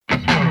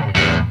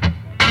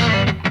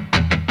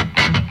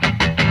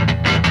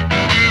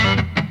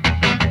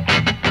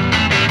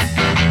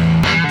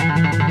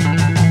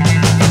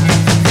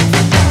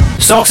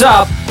Socks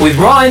Up with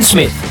Ryan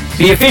Smith,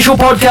 the official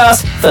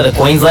podcast for the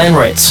Queensland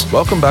Reds.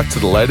 Welcome back to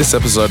the latest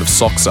episode of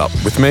Socks Up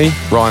with me,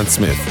 Ryan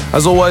Smith.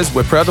 As always,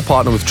 we're proud to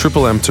partner with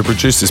Triple M to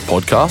produce this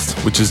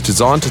podcast, which is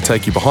designed to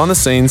take you behind the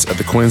scenes at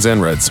the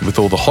Queensland Reds with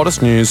all the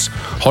hottest news,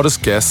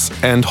 hottest guests,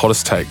 and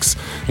hottest takes,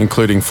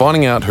 including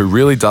finding out who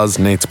really does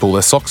need to pull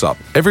their socks up.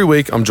 Every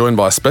week, I'm joined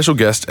by a special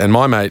guest and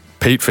my mate,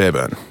 Pete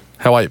Fairburn.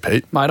 How are you,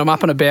 Pete? Mate, I'm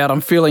up and about.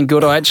 I'm feeling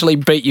good. I actually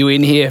beat you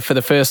in here for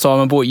the first time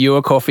and bought you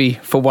a coffee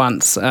for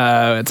once.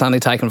 It's only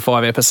taken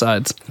 5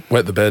 episodes.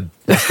 Wet the bed.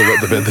 Must have wet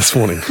the bed this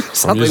morning.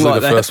 I'm usually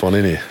the first one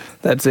in here.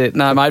 That's it.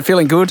 No, mate,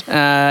 feeling good.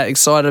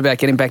 Excited about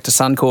getting back to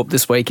Suncorp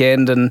this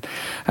weekend and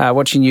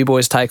watching you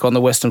boys take on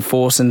the Western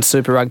Force in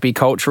Super Rugby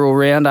cultural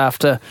round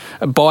after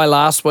a bye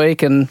last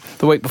week. And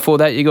the week before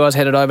that, you guys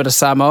headed over to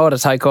Samoa to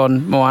take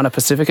on Moana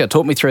Pacifica.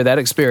 Talk me through that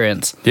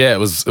experience. Yeah, it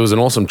was an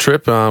awesome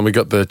trip. We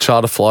got the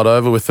charter flight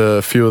over with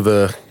a few of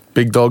the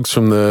big dogs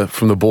from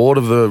the board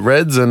of the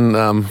Reds and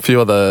a few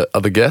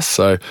other guests.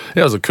 So,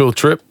 yeah, it was a cool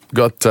trip.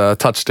 Got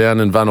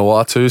touchdown in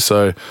Vanuatu,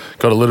 so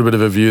got a little bit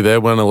of a view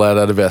there. Weren't allowed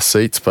out of our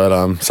seats,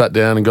 but sat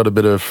down and got a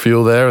bit of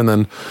fuel there, and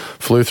then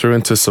flew through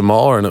into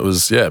Samoa. And it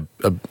was it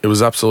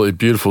was absolutely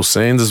beautiful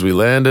scenes as we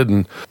landed,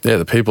 and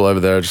the people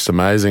over there are just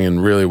amazing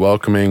and really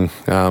welcoming.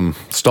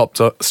 Stopped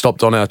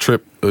on our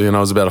trip. It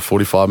was about a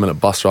 45-minute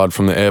bus ride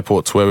from the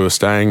airport to where we were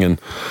staying, and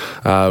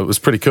it was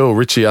pretty cool.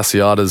 Richie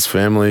Asiata's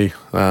family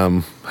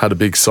had a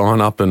big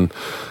sign up, and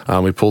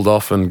we pulled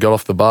off and got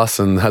off the bus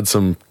and had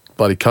some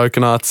bloody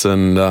coconuts,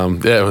 and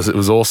it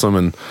was awesome,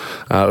 and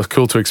it was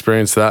cool to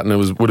experience that,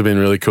 and would have been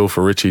really cool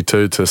for Richie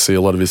too to see a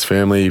lot of his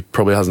family he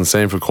probably hasn't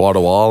seen for quite a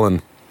while.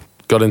 And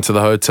got into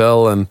the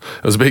hotel, and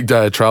it was a big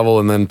day of travel,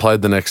 and then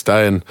played the next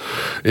day, and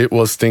it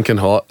was stinking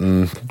hot,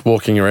 and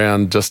walking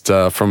around just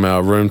from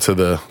our room to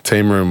the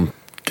team room,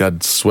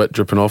 had sweat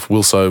dripping off.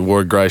 Wilso wore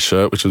a grey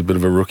shirt, which was a bit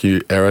of a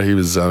rookie error. He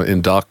was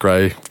in dark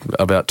grey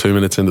about 2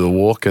 minutes into the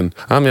walk, and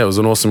it was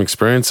an awesome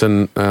experience,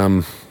 and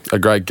a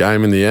great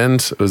game in the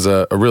end. It was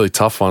a really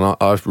tough one.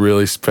 I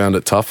really found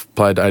it tough.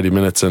 Played 80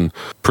 minutes and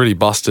pretty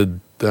busted.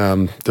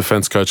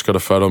 Defence coach got a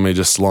photo of me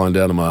just lying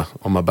down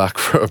on my back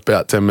for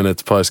about 10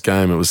 minutes post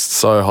game. It was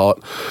so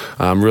hot,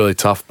 really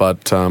tough.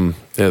 But the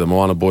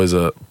Moana boys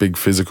are big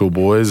physical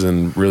boys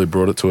and really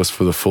brought it to us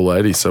for the full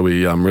 80. So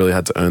we really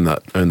had to earn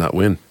that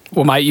win.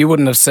 Well, mate, you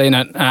wouldn't have seen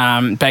it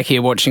back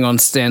here watching on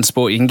Stan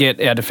Sport. You can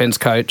get our defence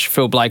coach,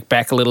 Phil Blake,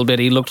 back a little bit.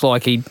 He looked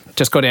like he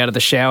just got out of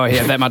the shower. He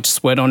had that much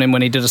sweat on him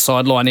when he did a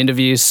sideline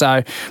interview.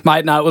 So,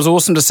 mate, no, it was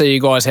awesome to see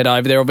you guys head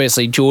over there.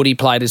 Obviously, Geordie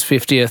played his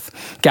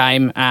 50th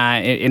game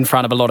in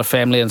front of a lot of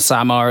family in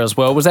Samoa as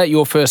well. Was that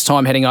your first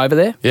time heading over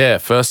there? Yeah,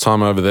 first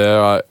time over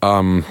there.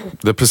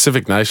 The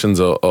Pacific Nations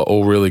are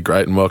all really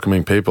great and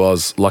welcoming people. I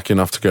was lucky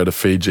enough to go to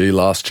Fiji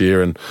last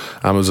year, and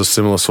it was a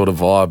similar sort of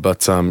vibe. But,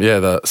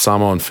 the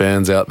Samoan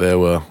fans out there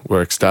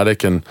were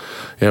ecstatic, and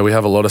we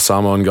have a lot of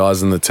Samoan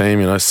guys in the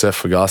team. Seth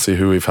Fagasi,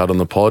 who we've had on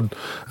the pod,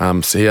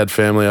 so he had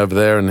family over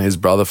there, and his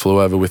brother flew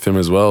over with him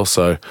as well.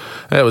 So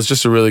it was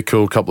just a really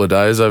cool couple of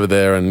days over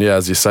there. And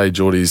as you say,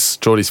 Geordie's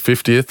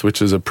 50th,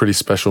 which is a pretty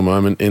special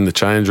moment in the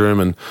change room.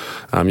 And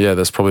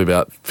there's probably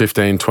about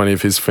 15-20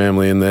 of his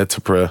family in there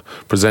to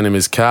present him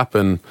his cap,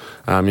 and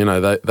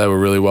they were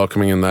really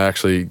welcoming, and they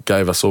actually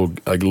gave us all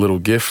a little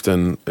gift,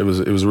 and it was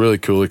a really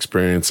cool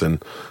experience,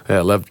 and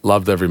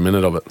loved every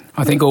minute of it.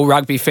 I think all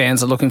rugby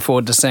fans are looking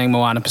forward to seeing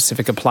Moana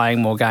Pacifica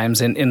playing more games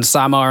in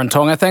Samoa and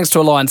Tonga. Thanks to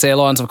Alliance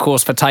Airlines, of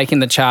course, for taking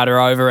the charter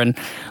over, and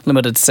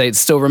limited seats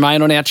still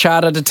remain on our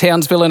charter to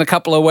Townsville in a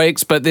couple of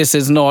weeks, but this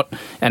is not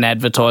an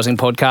advertising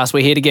podcast.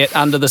 We're here to get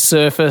under the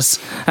surface.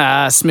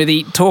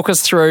 Smithy, talk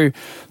us through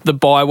the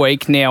bye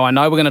week. Now, I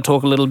know we're going to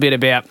talk a little bit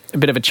about a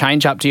bit of a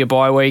change up to your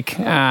bye week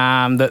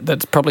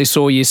that probably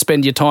saw you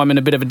spend your time in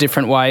a bit of a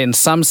different way in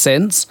some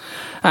sense.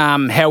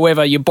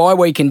 However, your bye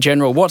week in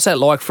general, what's that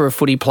like for a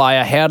footy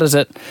player? How does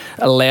it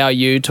allow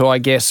you to, I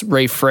guess,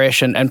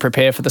 refresh and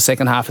prepare for the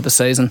second half of the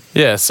season?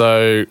 Yeah,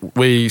 so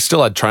we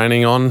still had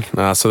training on.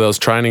 So there was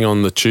training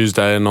on the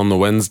Tuesday and on the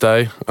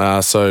Wednesday.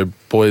 So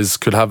boys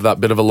could have that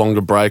bit of a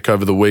longer break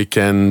over the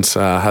weekend,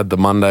 had the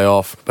Monday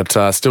off, but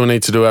still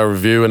need to do our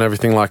review and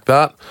everything like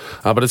that.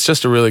 But it's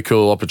just a really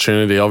cool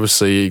opportunity.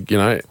 Obviously,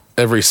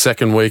 every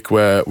second week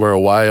we're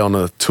away on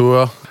a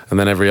tour, and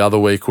then every other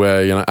week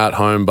we're at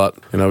home, but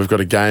we've got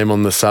a game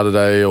on the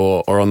Saturday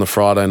or on the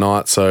Friday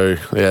night. So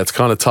it's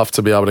kind of tough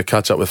to be able to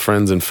catch up with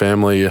friends and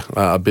family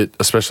a bit,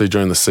 especially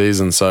during the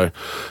season. So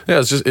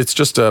it's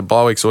just a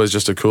bye week's always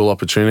just a cool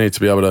opportunity to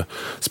be able to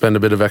spend a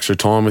bit of extra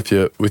time with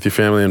your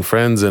family and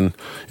friends. And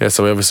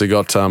so we obviously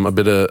got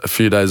a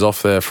few days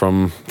off there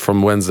from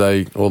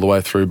Wednesday all the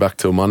way through back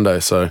till Monday.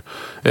 So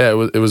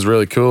it was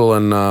really cool.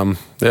 And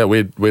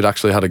we'd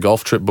actually had a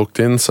golf trip booked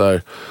in. So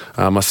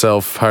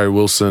myself, Harry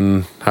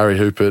Wilson, Harry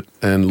Hoopert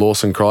and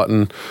Lawson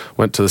Crichton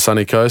went to the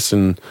sunny coast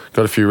and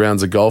got a few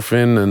rounds of golf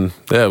in, and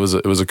yeah, it was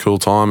a cool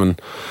time,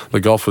 and the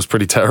golf was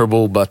pretty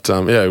terrible, but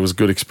yeah, it was a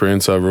good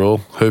experience overall.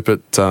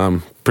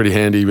 Hoopert, pretty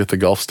handy with the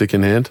golf stick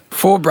in hand.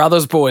 4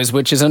 brothers, boys,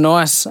 which is a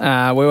nice, we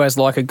always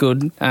like a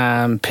good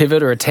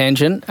pivot or a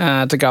tangent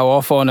to go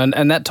off on,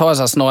 and that ties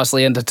us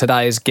nicely into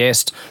today's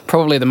guest,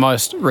 probably the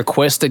most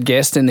requested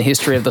guest in the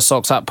history of the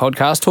Socks Up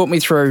podcast. Talk me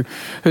through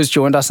who's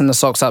joined us in the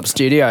Socks Up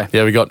studio.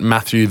 Yeah, we got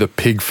Matthew the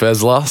Pig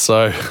Faessler,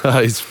 so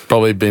he's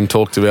probably been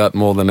talked about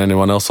more than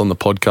anyone else on the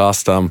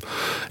podcast.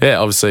 Yeah,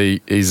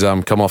 obviously he's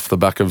come off the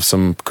back of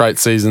some great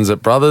seasons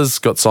at Brothers,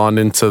 got signed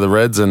into the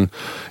Reds, and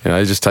he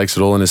just takes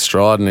it all in his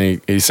stride, and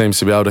he seems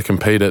to be able to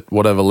compete at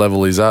whatever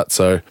level he's at.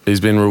 So he's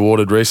been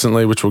rewarded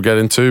recently, which we'll get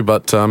into.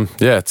 But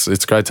yeah,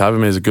 it's great to have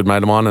him. He's a good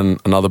mate of mine and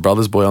another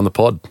Brothers boy on the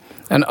pod.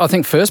 And I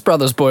think first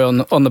brothers boy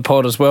on the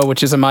pod as well,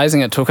 which is amazing.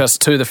 It took us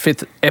to the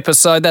 5th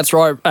episode. That's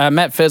right.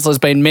 Matt Faessler's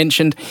been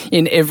mentioned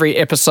in every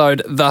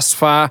episode thus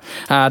far.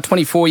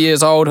 24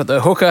 years old at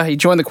the hooker. He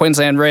joined the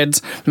Queensland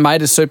Reds,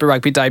 made his Super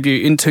Rugby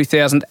debut in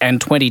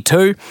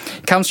 2022.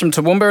 Comes from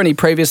Toowoomba, and he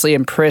previously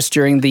impressed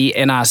during the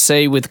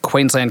NRC with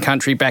Queensland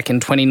Country back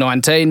in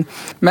 2019.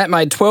 Matt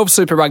made 12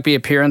 Super Rugby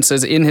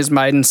appearances in his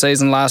maiden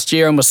season last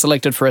year and was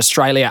selected for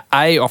Australia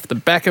A off the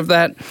back of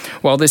that.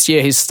 While this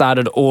year he's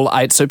started all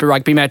 8 Super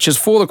Rugby matches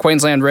for the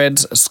Queensland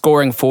Reds,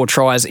 scoring 4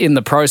 tries in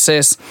the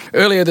process.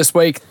 Earlier this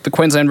week, the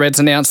Queensland Reds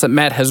announced that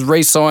Matt has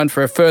re-signed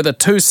for a further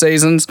 2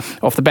 seasons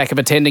off the back of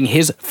attending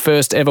his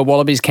first ever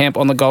Wallabies camp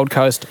on the Gold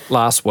Coast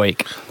last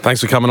week. Thanks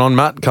for coming on,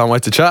 Matt. Can't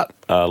wait to chat.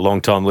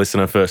 Long-time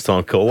listener,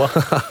 first-time caller.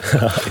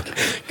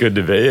 Good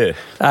to be here.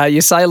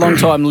 You say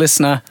long-time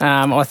listener.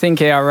 I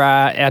think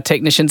our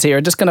technicians here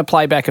are just going to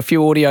play back a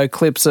few audio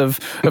clips of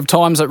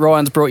times that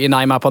Ryan's brought your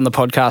name up on the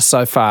podcast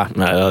so far.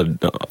 Mate, I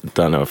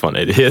don't know if I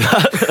need to hear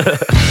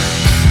that.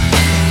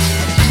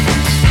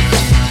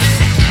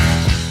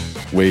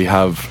 We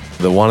have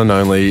the one and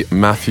only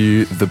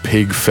Matthew the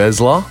Pig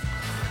Faessler.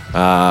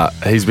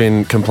 He's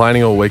been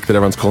complaining all week that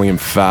everyone's calling him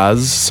Faz,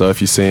 so if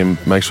you see him,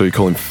 make sure you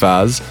call him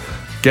Faz.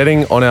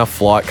 Getting on our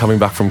flight, coming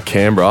back from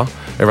Canberra,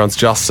 everyone's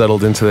just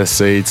settled into their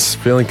seats,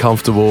 feeling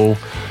comfortable,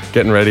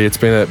 getting ready. It's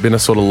been a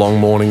sort of long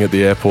morning at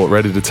the airport,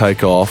 ready to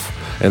take off,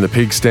 and the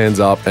pig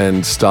stands up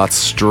and starts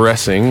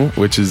stressing,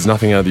 which is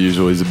nothing out of the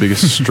usual. He's the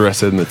biggest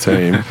stresser in the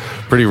team.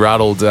 Pretty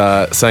rattled,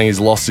 saying he's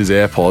lost his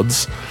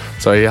AirPods.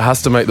 So he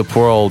has to make the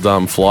poor old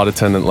flight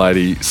attendant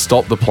lady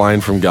stop the plane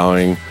from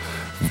going,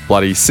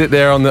 bloody sit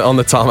there on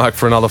the tarmac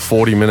for another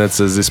 40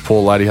 minutes as this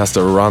poor lady has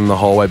to run the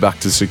whole way back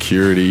to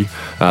security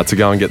to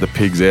go and get the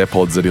pig's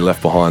AirPods that he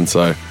left behind.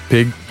 So,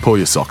 pig, pull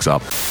your socks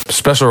up.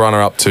 Special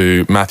runner-up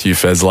to Matthew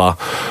Faessler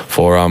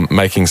for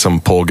making some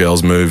poor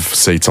girls move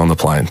seats on the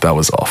plane. That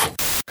was off.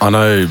 I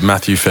know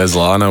Matthew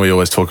Faessler, I know we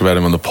always talk about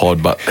him on the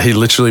pod, but he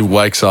literally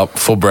wakes up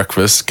for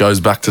breakfast, goes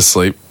back to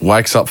sleep,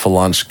 wakes up for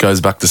lunch,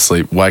 goes back to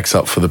sleep, wakes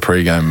up for the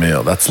pre-game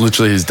meal. That's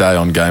literally his day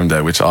on game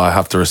day, which I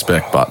have to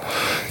respect, but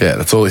yeah,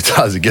 that's all he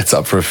does. He gets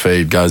up for a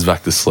feed, goes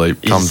back to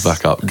sleep, comes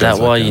back up. Is that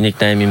why you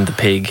nickname him the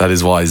pig? That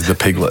is why he's the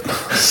piglet.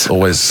 He's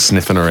always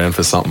sniffing around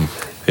for something.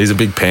 He's a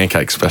big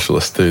pancake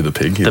specialist too, the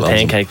pig. He the loves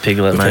pancake them.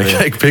 piglet, the maybe.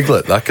 Pancake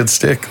piglet, that could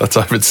stick. Let's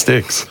hope it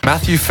sticks.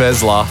 Matthew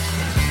Faessler,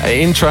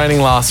 in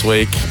training last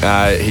week,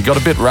 he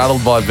got a bit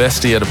rattled by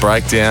Vesti at a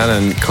breakdown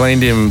and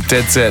cleaned him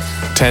dead set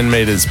 10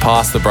 metres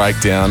past the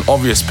breakdown.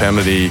 Obvious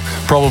penalty,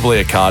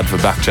 probably a card for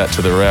back chat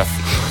to the ref.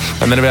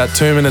 And then about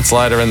 2 minutes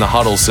later in the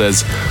huddle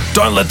says,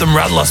 "Don't let them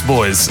rattle us,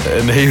 boys."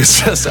 And he was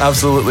just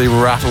absolutely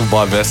rattled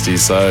by Vesti.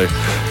 So,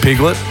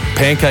 piglet,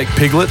 pancake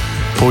piglet,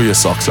 pull your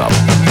socks up.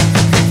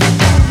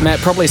 Matt,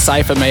 probably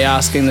safer me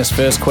asking this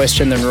first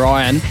question than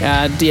Ryan.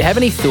 Do you have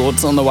any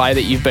thoughts on the way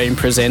that you've been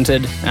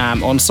presented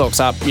on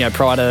Socks Up,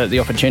 prior to the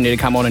opportunity to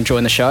come on and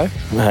join the show?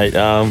 Mate,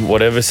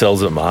 whatever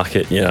sells at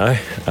market,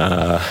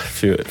 a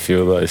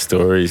few of those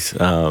stories.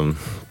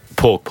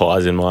 Pork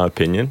pies, in my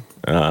opinion.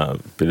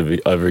 Bit of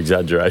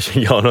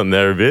over-exaggeration going on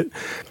there a bit.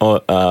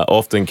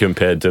 Often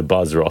compared to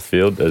Buzz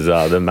Rothfield as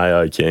the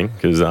Mayo King,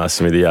 because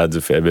Smithy adds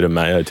a fair bit of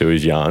mayo to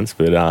his yarns.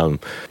 But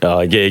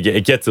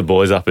it gets the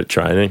boys up at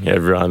training.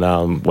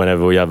 Everyone,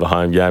 whenever we have a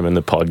home game and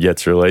the pod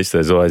gets released,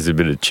 there's always a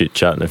bit of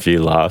chit-chat and a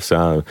few laughs.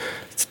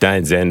 It's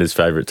Dane Zander's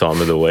favourite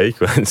time of the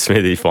week when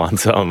Smithy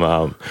finds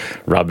some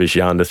rubbish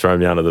yarn to throw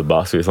me under the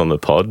bus with on the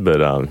pod.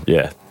 But,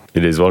 yeah.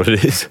 It is what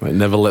it is.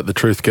 Never let the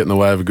truth get in the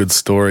way of a good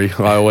story.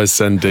 I always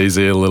send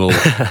DZ a little,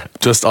 I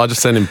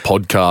just send him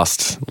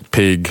podcast,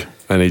 pig,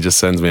 and he just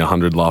sends me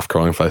 100 laugh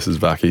crying faces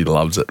back. He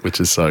loves it, which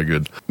is so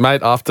good.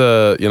 Mate,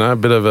 after, a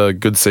bit of a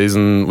good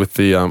season with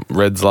the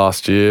Reds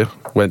last year,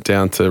 went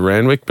down to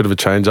Randwick, bit of a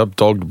change up,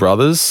 dogged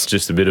Brothers.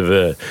 Just a bit of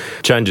a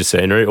change of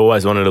scenery.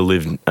 Always wanted to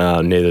live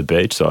near the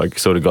beach, so I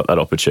sort of got that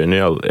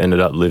opportunity. I ended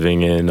up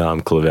living in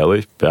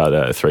Clavelli, about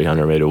a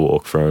 300-metre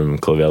walk from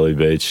Clavelli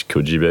Beach,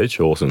 Coogee Beach.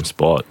 Awesome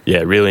spot. Yeah,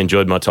 really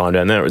enjoyed my time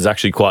down there. It was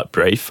actually quite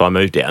brief. I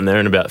moved down there,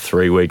 and about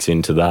 3 weeks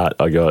into that,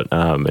 I got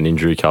an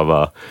injury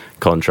cover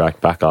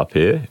contract back up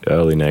here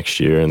early next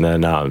year, and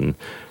then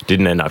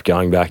didn't end up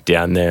going back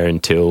down there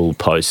until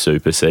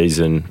post-Super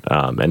season.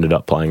 Ended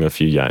up playing a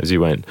few games. He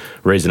went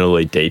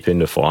reasonably deep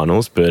into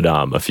finals, but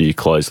a few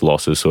close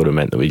losses sort of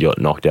meant that we got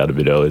knocked out a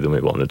bit earlier than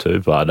we wanted to.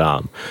 But,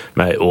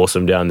 mate,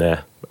 awesome down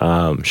there.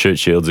 Shoot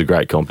Shield's a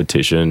great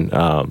competition,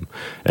 and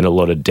a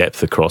lot of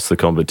depth across the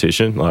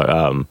competition.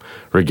 Like,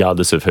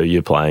 regardless of who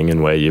you're playing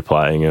and where you're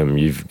playing them,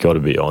 you've got to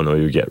be on or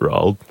you get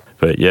rolled.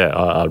 But yeah,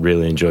 I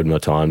really enjoyed my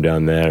time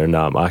down there. And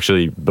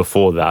actually,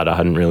 before that, I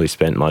hadn't really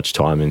spent much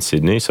time in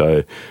Sydney.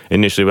 So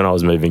initially, when I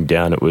was moving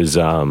down, it was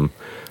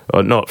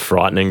not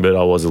frightening, but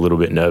I was a little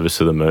bit nervous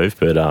for the move.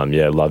 But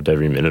yeah, loved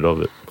every minute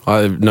of it.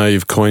 I know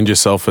you've coined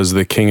yourself as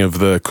the king of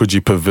the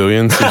Coogee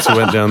Pavilion since you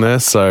went down there,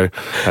 so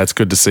it's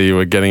good to see you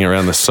were getting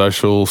around the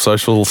social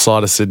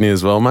side of Sydney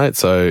as well, mate.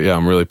 So yeah,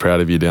 I'm really proud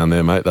of you down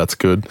there, mate. That's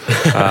good.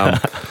 How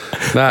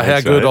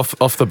good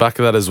off the back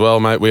of that as well,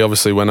 mate. We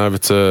obviously went over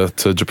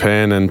to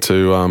Japan and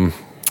to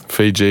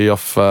Fiji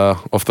off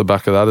the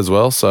back of that as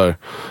well. So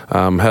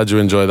how'd you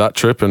enjoy that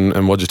trip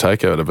and what'd you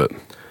take out of it?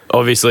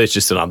 Obviously, it's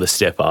just another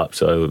step up.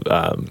 So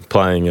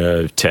playing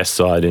a test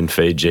side in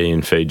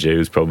Fiji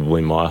was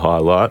probably my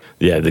highlight.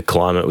 Yeah, the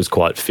climate was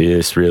quite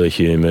fierce, really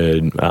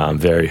humid,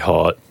 very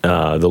hot.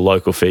 The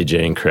local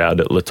Fijian crowd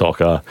at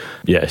Lautoka,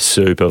 yeah,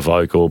 super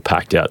vocal,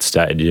 packed out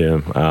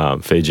stadium.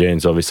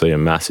 Fijians obviously a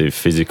massive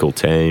physical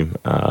team.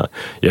 Yeah,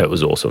 it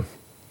was awesome.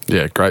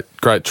 Yeah, great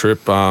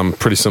trip.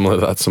 Pretty similar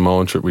to that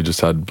Samoan trip we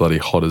just had, bloody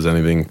hot as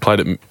anything.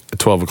 Played at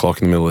 12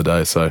 o'clock in the middle of the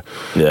day, so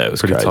yeah, it was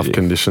pretty crazy. Tough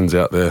conditions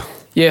out there.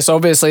 Yes,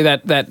 obviously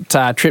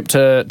that trip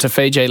to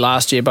Fiji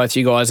last year, both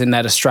you guys in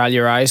that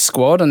Australia A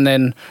squad, and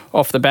then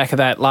off the back of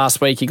that last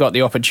week you got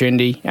the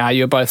opportunity.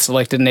 You were both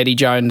selected in Eddie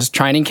Jones'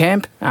 training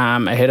camp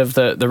ahead of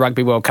the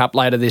Rugby World Cup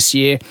later this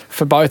year.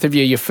 For both of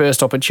you, your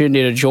first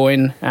opportunity to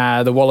join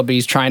the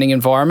Wallabies training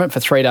environment for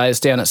 3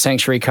 days down at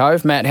Sanctuary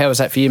Cove. Matt, how was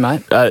that for you,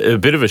 mate? A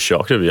bit of a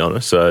shock, to be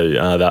honest.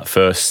 So that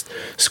first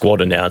squad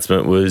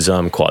announcement was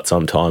quite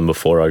some time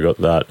before I got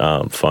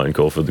that phone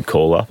call for the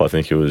call-up. I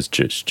think it was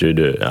just due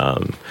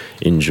to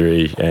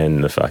injury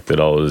and the fact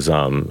that I was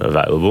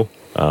available.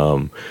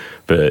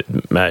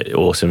 But, mate,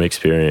 awesome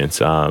experience.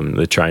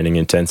 The training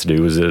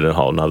intensity was at a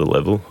whole nother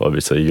level.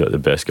 Obviously, you got the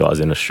best guys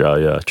in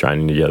Australia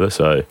training together,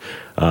 so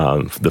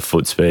the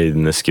foot speed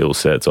and the skill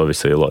set's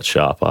obviously a lot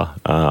sharper.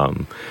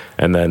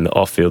 And then the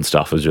off-field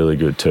stuff was really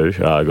good too.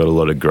 I got a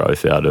lot of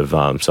growth out of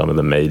some of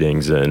the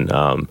meetings and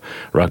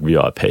rugby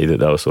IP that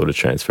they were sort of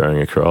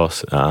transferring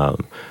across.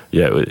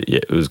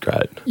 It was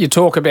great. You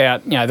talk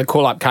about, the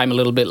call-up came a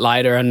little bit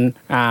later and,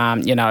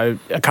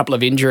 a couple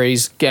of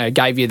injuries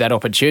gave you that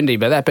opportunity.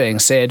 But that being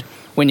said,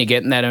 when you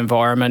get in that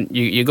environment,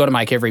 you got to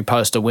make every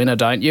post a winner,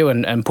 don't you,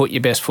 and put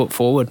your best foot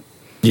forward.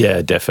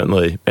 Yeah,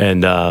 definitely.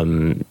 And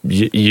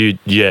you're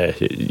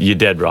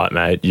dead right,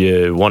 mate.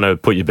 You want to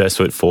put your best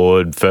foot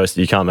forward. First,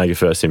 you can't make a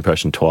first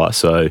impression twice.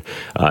 So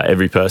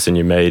every person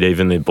you meet,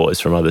 even the boys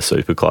from other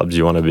super clubs,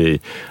 you want to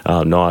be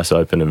nice,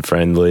 open and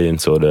friendly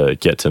and sort of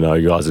get to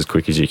know guys as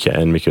quick as you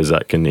can, because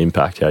that can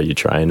impact how you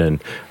train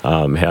and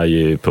how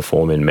you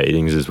perform in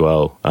meetings as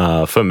well.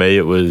 For me,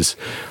 I was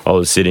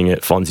sitting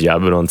at Fonzie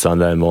Abbott on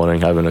Sunday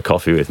morning having a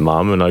coffee with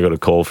mum, and I got a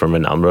call from a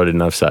number I didn't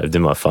have saved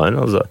in my phone.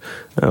 I was like,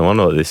 I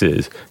wonder what this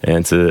is.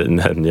 Answered it, and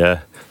then,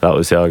 that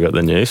was how I got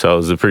the news. So it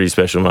was a pretty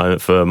special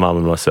moment for mum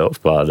and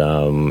myself. But,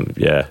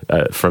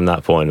 from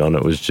that point on,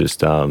 it was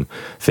just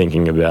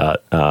thinking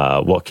about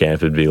what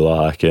camp would be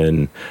like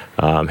and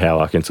how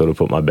I can sort of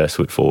put my best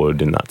foot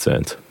forward in that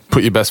sense.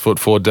 Put your best foot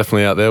forward,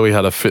 definitely out there. We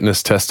had a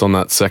fitness test on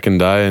that second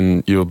day,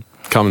 and you were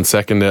came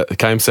second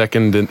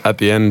at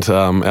the end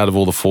out of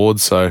all the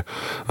forwards. So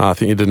I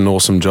think you did an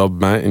awesome job,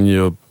 mate, and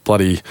you're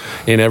bloody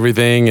in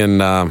everything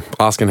and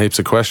asking heaps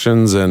of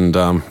questions. And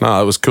it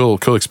was cool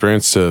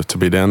experience to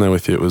be down there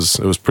with you. It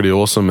was pretty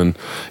awesome. And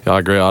I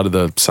agree. I did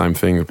the same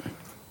thing.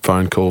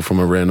 Phone call from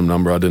a random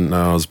number I didn't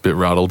know. I was a bit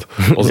rattled.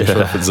 Wasn't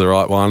sure if it's the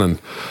right one. And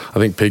I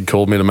think Pig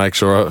called me to make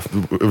sure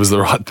it was the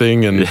right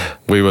thing. And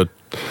we were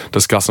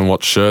discussing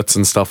what shirts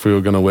and stuff we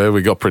were going to wear.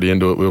 We got pretty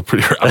into it. We were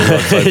pretty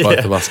rattled. So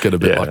both of us get a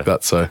bit like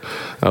that. So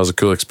that was a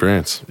cool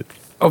experience.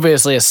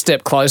 Obviously a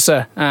step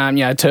closer,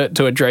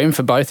 to a dream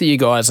for both of you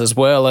guys as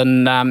well.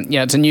 And,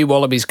 it's a new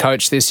Wallabies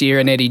coach this year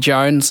in Eddie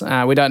Jones.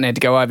 We don't need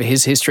to go over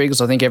his history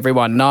because I think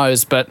everyone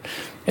knows, but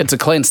it's a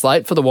clean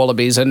slate for the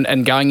Wallabies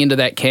and going into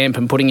that camp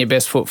and putting your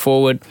best foot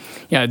forward,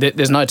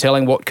 there's no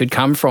telling what could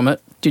come from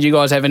it. Did you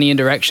guys have any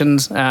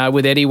interactions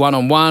with Eddie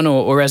one-on-one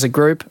or as a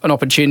group, an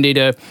opportunity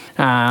to,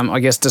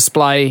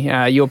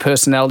 display your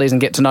personalities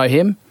and get to know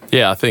him?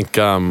 Yeah, I think,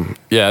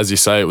 as you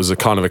say, it was a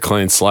kind of a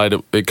clean slate.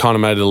 It kind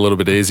of made it a little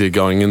bit easier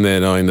going in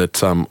there, knowing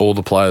that all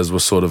the players were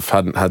sort of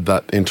hadn't had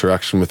that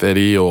interaction with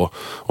Eddie or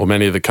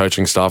many of the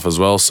coaching staff as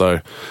well. So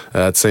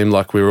it seemed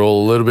like we were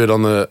all a little bit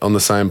on the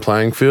same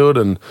playing field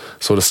and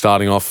sort of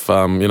starting off,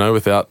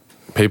 without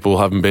people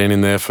having been in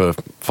there for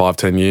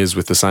 5-10 years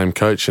with the same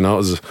coach. It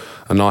was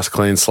a nice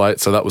clean slate,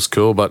 so that was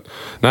cool. But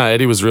no,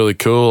 Eddie was really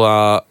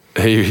cool.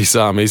 He's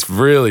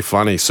really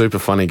funny, super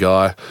funny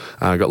guy.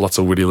 Got lots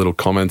of witty little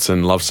comments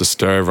and loves to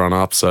stir everyone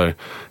up. So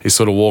he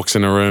sort of walks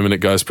in a room and it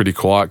goes pretty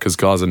quiet because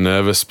guys are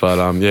nervous.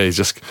 But he's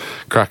just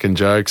cracking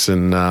jokes.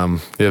 And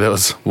there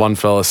was one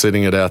fella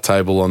sitting at our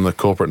table on the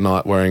corporate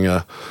night wearing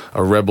a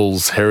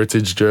Rebels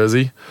heritage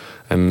jersey.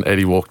 And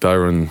Eddie walked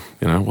over and,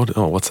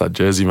 what's that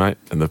jersey, mate?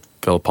 And the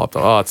fella piped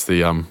up, it's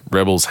the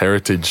Rebels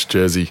heritage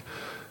jersey.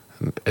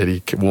 And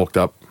Eddie walked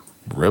up,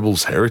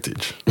 Rebels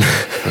heritage.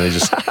 And he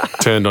just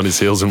turned on his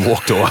heels and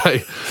walked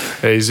away.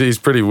 He's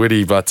pretty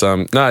witty, but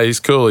no, he's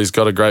cool. He's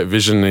got a great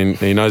vision.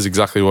 He knows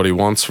exactly what he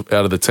wants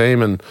out of the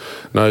team and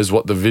knows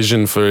what the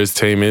vision for his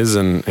team is.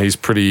 And he's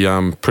pretty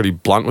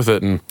blunt with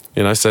it and,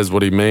 says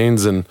what he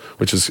means, and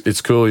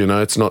it's cool.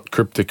 It's not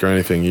cryptic or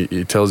anything.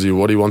 He tells you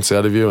what he wants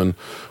out of you and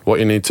what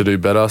you need to do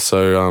better.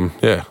 So,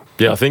 yeah.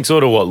 Yeah, I think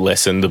sort of what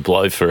lessened the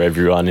blow for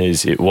everyone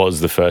is it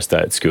was the first day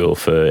at school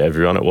for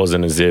everyone. It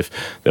wasn't as if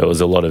there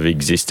was a lot of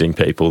existing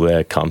people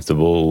there,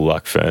 comfortable,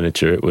 like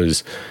furniture. It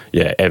was,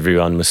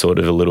 everyone was sort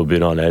of a little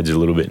bit on edge, a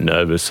little bit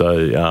nervous. So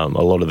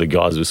a lot of the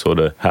guys were sort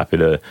of happy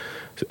to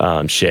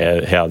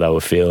share how they were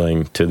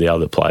feeling to the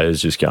other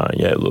players, just going,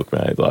 look,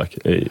 mate, like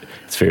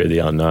it's fear of the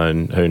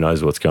unknown. Who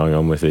knows what's going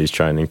on with these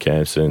training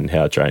camps and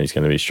how training's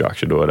going to be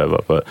structured or whatever.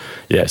 But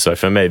so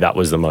for me, that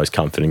was the most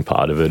comforting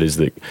part of it, is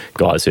that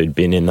guys who'd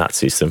been in that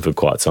system for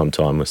quite some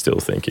time were still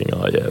thinking,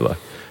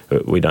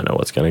 we don't know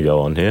what's going to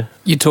go on here.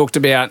 You talked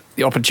about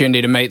the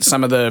opportunity to meet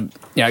some of the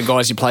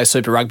guys you play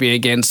Super Rugby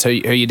against who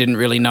you didn't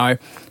really know.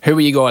 Who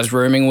were you guys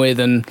rooming with,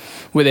 and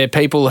were there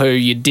people who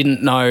you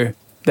didn't know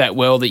that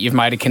well that you've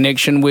made a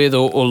connection with,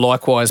 or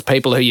likewise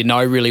people who you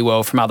know really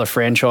well from other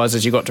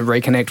franchises you got to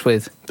reconnect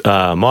with?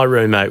 My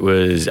roommate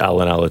was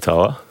Alan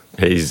Alatoa.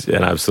 He's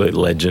an absolute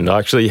legend. I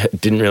actually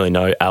didn't really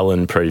know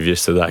Alan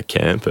previous to that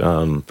camp.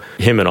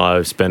 Him and I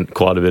have spent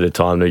quite a bit of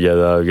time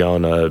together,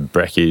 going to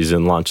brekkies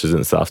and lunches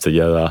and stuff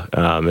together,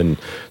 and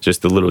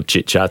just the little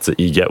chit-chats that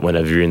you get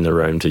whenever you're in the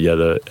room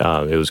together.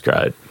 It was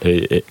great.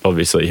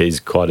 Obviously, he's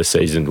quite a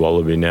seasoned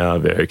Wallaby now,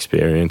 very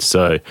experienced.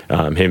 So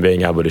him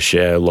being able to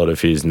share a lot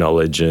of his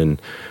knowledge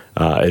and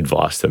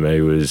advice to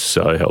me was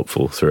so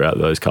helpful throughout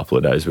those couple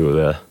of days we were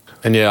there.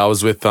 And I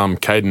was with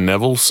Caden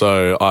Neville,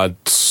 so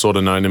I'd sort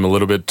of known him a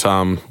little bit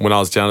when I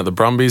was down at the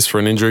Brumbies for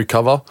an injury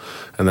cover.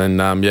 And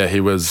then,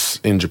 he was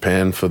in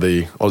Japan for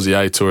the Aussie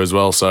A tour as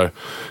well. So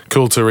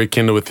cool to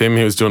rekindle with him.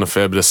 He was doing a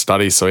fair bit of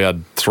study, so he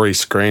had 3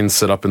 screens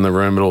set up in the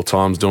room at all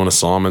times, doing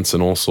assignments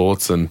and all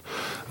sorts. And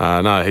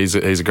he's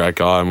a great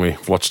guy, and we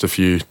watched a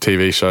few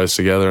TV shows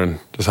together and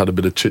just had a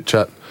bit of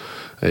chit-chat.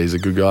 He's a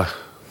good guy.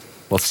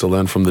 Lots to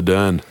learn from the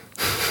Dern.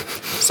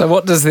 So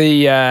what does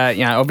the,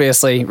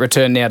 obviously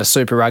return now to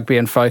Super Rugby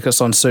and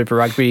focus on Super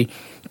Rugby,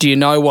 do you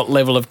know what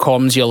level of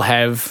comms you'll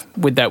have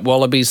with that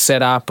Wallabies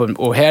setup,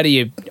 or how do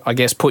you,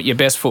 put your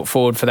best foot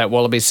forward for that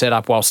Wallabies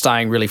setup while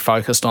staying really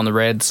focused on the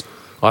Reds?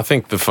 I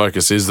think the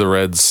focus is the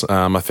Reds.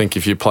 I think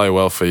if you play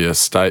well for your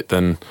state,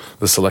 then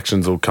the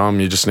selections will come.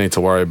 You just need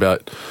to worry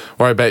about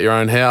your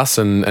own house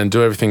and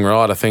do everything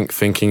right. I think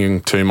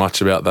thinking too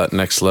much about that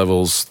next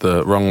level's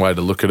the wrong way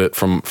to look at it,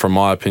 from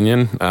my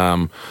opinion.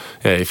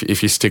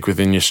 If you stick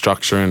within your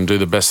structure and do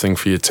the best thing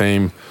for your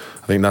team,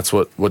 I think that's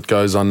what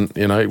goes on.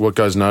 What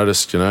goes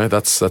noticed.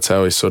 That's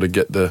how we sort of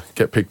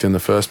get picked in the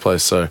first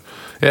place. So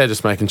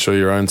just making sure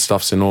your own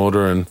stuff's in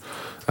order, and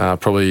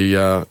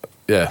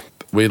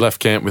we left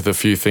camp with a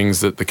few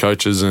things that the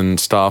coaches and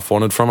staff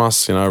wanted from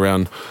us,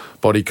 around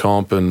body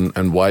comp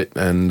and weight,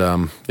 and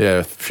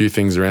a few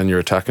things around your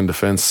attack and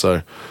defence.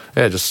 So,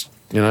 just,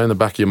 in the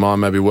back of your mind,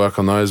 maybe work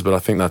on those, but I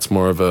think that's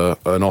more of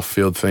an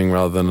off-field thing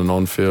rather than an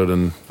on-field,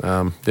 and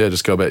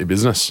just go about your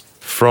business.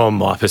 From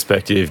my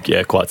perspective,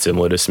 quite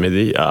similar to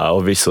Smithy.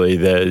 Obviously,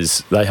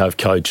 they have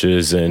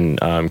coaches and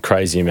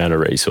crazy amount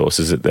of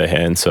resources at their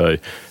hand, so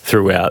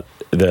throughout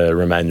the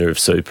remainder of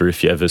Super,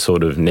 if you ever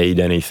sort of need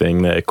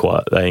anything, they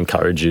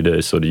encourage you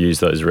to sort of use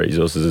those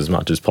resources as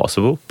much as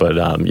possible. But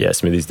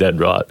Smithy's dead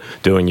right.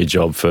 Doing your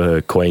job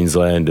for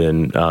Queensland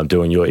and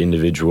doing your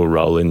individual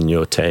role in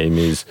your team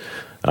is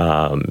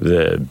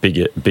the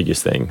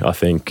biggest thing, I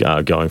think,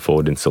 going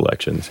forward in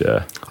selections.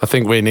 Yeah, I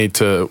think we need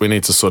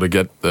to sort of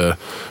get the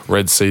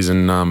Red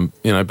season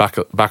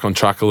back on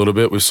track a little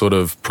bit. We've sort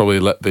of probably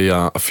let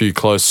a few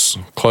close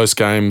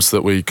games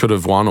that we could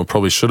have won or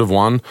probably should have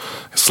won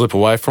slip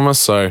away from us.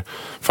 So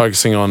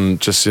focusing on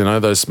just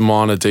those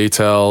minor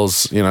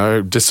details.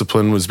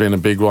 Discipline has been a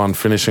big one.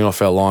 Finishing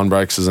off our line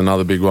breaks is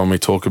another big one we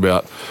talk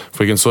about. If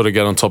we can sort of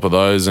get on top of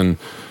those, and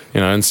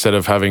instead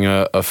of having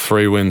a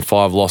 3-win,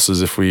 5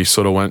 losses, if we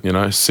sort of went,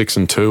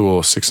 6-2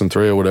 or 6-3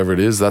 or whatever it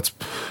is, that's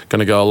going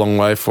to go a long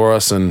way for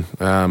us. And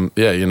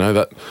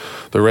that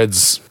the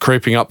Reds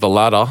creeping up the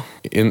ladder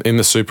in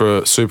the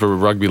Super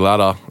Rugby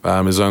ladder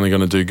is only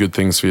going to do good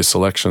things for your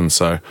selection.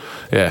 So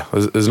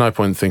there's no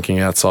point in thinking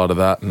outside of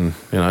that. And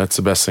it's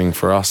the best thing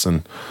for us,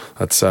 and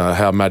that's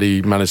how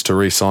Matty managed to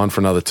re-sign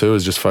for another 2,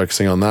 is just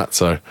focusing on that.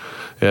 So,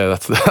 yeah,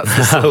 that's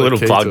a little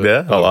plug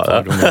there. I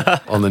like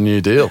that. on the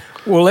new deal.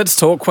 Well, let's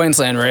talk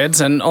Queensland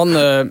Reds, and on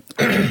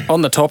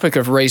the topic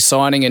of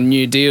re-signing and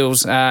new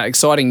deals,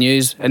 exciting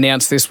news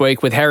announced this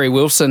week with Harry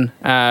Wilson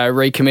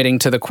recommitting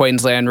to the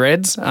Queensland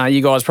Reds.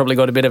 You guys probably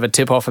got a bit of a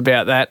tip-off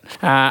about that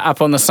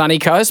up on the sunny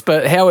coast,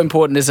 but how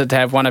important is it to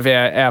have one of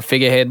our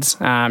figureheads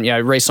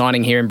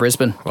re-signing here in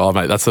Brisbane? Oh,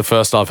 mate, that's the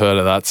first I've heard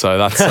of that, so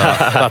that's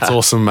that's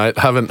awesome, mate.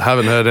 Haven't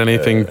heard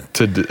anything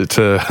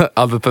to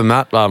other than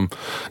that.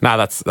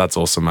 That's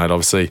awesome, mate.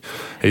 Obviously,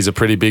 he's a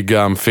pretty big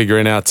figure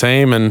in our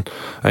team, and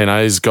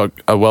he's got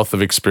a wealth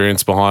of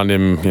experience behind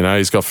him.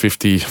 He's got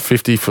 50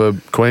 for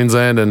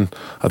Queensland, and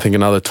I think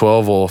another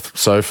 12 or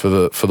so for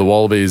the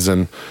Wallabies.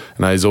 And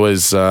he's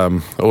always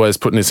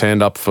putting his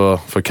hand up for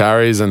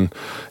carries, and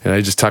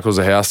he just tackles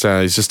the house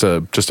down. He's just a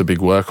big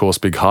workhorse,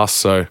 big huss.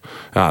 So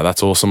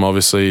that's awesome,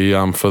 obviously,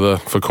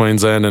 for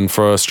Queensland and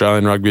for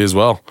Australian rugby as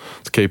well,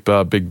 to keep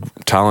big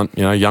talent,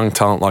 young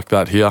talent like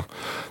that here.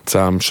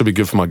 It should be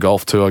good for my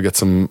golf too. I get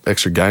some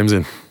extra games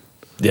in.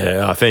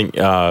 Yeah, I think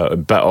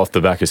off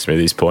the back of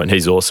Smithy's point,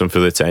 he's awesome for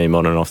the team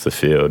on and off the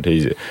field.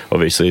 He's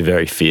obviously a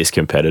very fierce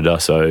competitor,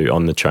 so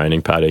on the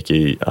training paddock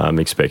he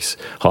expects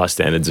high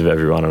standards of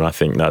everyone, and I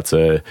think that's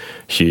a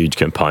huge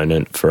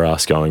component for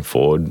us going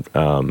forward,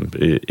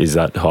 is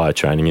that high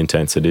training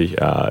intensity.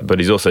 But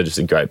he's also just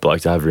a great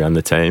bloke to have around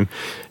the team.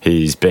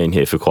 He's been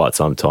here for quite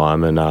some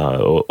time, and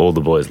all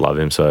the boys love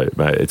him, so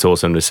mate, it's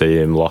awesome to see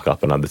him lock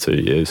up another 2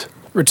 years.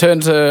 Return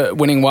to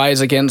winning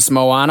ways against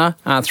Moana,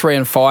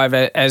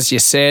 3-5 as you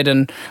said,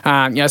 and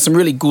some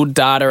really good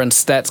data and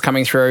stats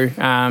coming through.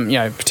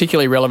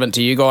 Particularly relevant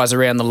to you guys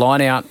around the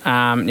line-out.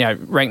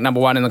 Ranked number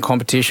 1 in the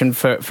competition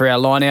for our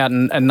line-out,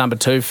 and number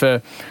 2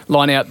 for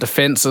line-out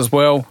defence as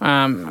well.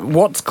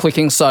 What's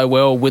clicking so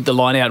well with the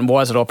line-out, and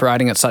why is it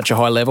operating at such a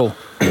high level?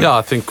 Yeah,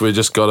 I think we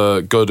just got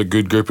a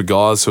good group of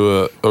guys who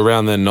are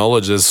around their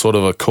knowledge. There's sort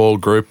of a core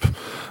group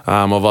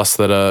of us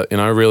that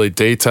are really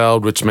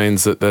detailed, which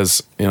means that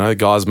there's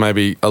guys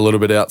maybe a little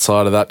bit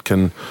outside of that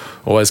can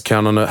always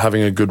count on it,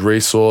 having a good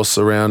resource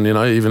around,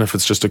 even if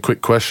it's just a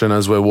quick question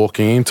as we're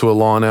walking into a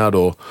line out,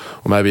 or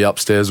maybe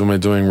upstairs when we're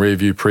doing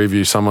review,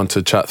 preview, someone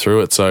to chat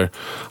through it. So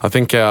I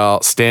think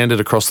our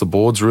standard across the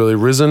board's really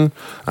risen.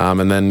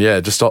 And then,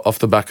 just off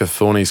the back of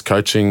Thorny's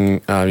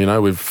coaching,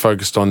 we've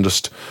focused on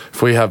just,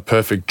 if we have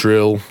perfect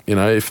drill,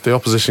 if the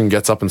opposition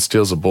gets up and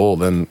steals a ball,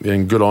 then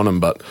good on them.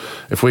 But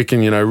if we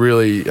can,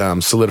 really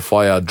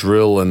solidify our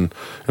drill, and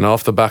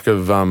off the back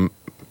of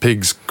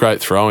Pig's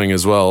great throwing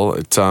as well,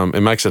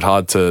 it makes it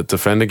hard to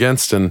defend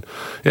against. And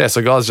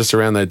so guys just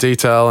around their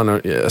detail,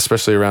 and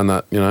especially around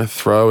that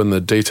throw, and the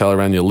detail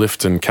around your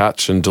lift and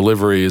catch and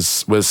delivery,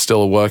 we're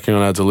still working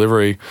on our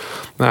delivery.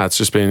 It's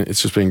just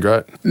been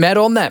great. Matt,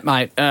 on that,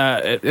 mate,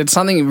 it's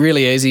something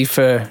really easy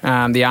for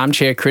the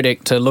armchair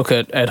critic to look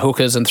at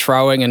hookers and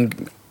throwing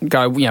and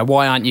go,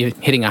 why aren't you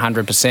hitting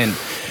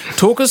 100%?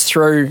 Talk us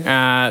through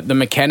the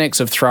mechanics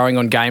of throwing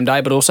on game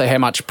day, but also how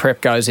much prep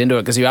goes into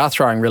it, because you are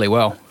throwing really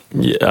well.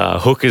 Yeah,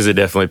 hookers are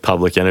definitely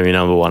public enemy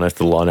number 1 if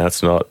the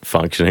line-out's not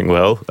functioning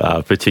well,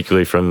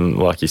 particularly from,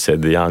 like you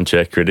said, the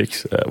armchair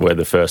critics. We're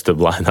the first to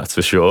blame, that's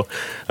for sure.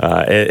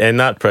 And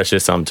that pressure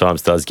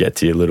sometimes does get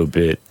to you a little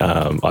bit.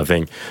 I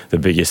think the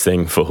biggest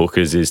thing for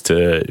hookers is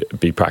to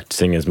be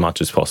practicing as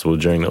much as possible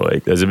during the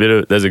week.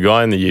 There's a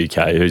guy in the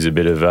UK who's a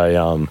bit of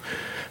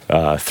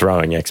a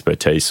throwing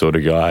expertise sort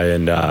of guy,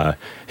 and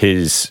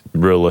his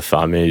rule of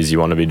thumb is you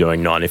want to be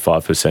doing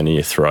 95% of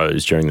your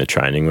throws during the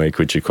training week,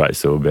 which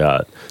equates to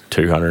about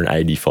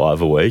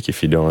 285 a week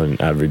if you're doing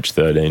average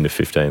 13 to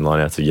 15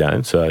 lineouts a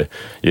game. So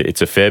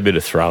it's a fair bit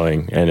of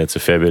throwing, and it's a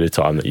fair bit of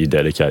time that you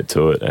dedicate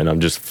to it. And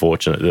I'm just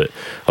fortunate that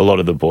a lot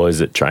of the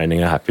boys at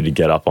training are happy to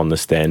get up on the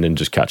stand and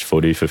just catch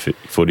footies for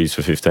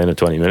 15 or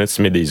 20 minutes.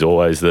 Smithy's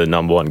always the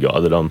number 1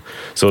 guy that I'm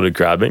sort of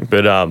grabbing.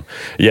 But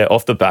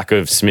off the back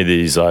of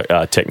Smithy's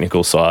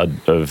technical side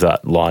of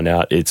that line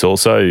out, it's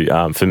also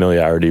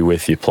familiarity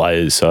with your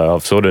players. So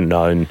I've sort of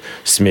known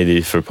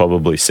Smithy for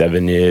probably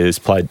 7 years,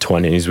 played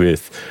 20s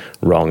with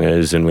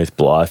Wrongers and with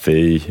Blythe.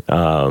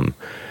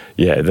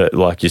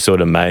 Like your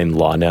sort of main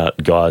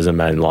line-out guys and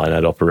main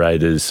line-out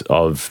operators,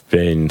 I've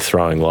been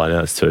throwing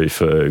line-outs to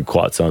for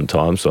quite some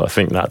time. So I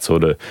think that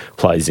sort of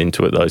plays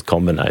into it, those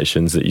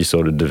combinations that you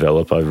sort of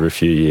develop over a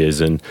few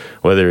years. And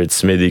whether it's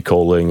Smithy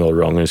calling or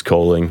Wrongers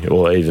calling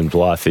or even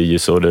Blythe, you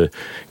sort of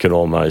can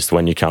almost,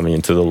 when you're coming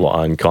into the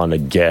line, kind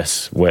of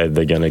guess where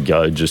they're going to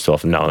go just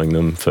off knowing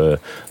them for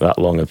that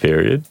longer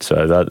period.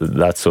 So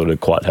that's sort of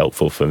quite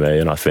helpful for me,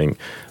 and I think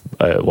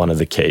one of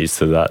the keys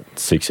to that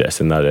success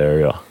in that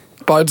area.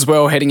 bodes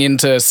well heading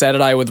into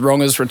Saturday with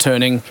Rongas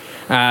returning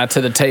to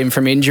the team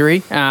from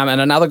injury. And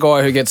another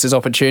guy who gets his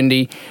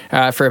opportunity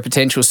for a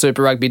potential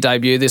Super Rugby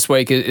debut this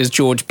week is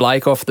George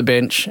Blake off the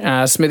bench.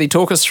 Smithy,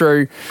 talk us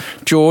through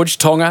George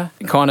Tonga,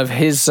 kind of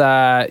his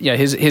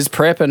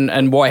prep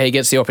and why he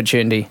gets the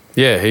opportunity.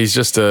 Yeah, he's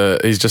just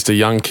a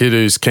young kid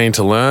who's keen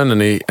to learn,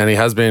 and he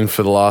has been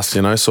for the last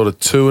sort of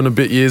 2 and a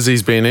bit years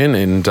he's been in,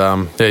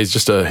 and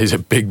he's a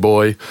big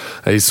boy.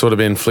 He's sort of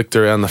been flicked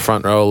around the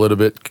front row a little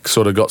bit,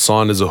 sort of got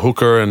signed as a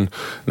hooker, and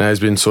now he's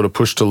been sort of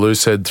pushed to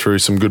loose head through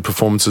some good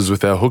performances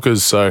with our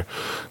hookers. So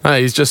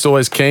he's just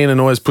always keen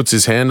and always puts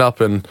his hand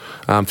up and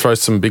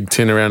throws some big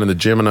tin around in the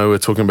gym. I know we were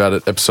talking about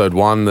it episode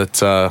 1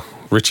 that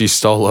Richie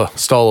stole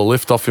a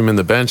lift off him in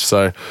the bench.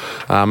 So,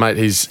 mate,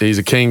 he's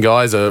a keen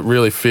guy. He's a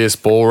really fierce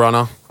ball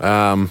runner.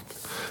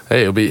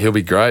 He'll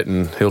be great,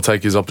 and he'll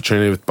take his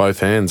opportunity with both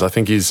hands. I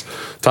think he's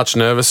touch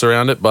nervous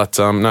around it, but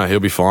no, he'll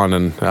be fine,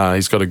 and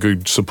he's got a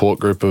good support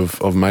group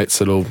of mates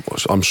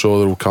I'm sure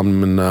that'll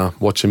come and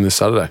watch him this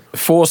Saturday.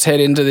 Force head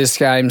into this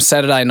game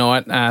Saturday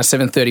night,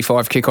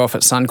 7:35 kickoff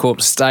at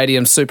Suncorp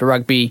Stadium. Super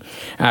Rugby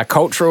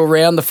cultural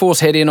round. The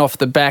Force head in off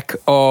the back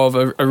of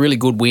a really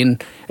good win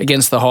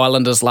against the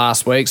Highlanders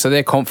last week, so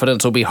their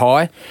confidence will be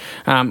high.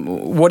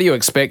 What do you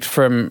expect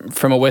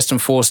from a Western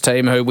Force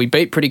team who we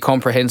beat pretty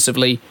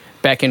comprehensively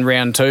back in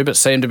round 2, but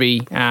seem to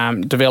be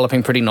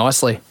developing pretty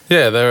nicely?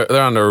 Yeah,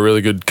 they're under a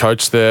really good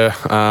coach there,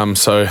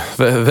 so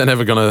they're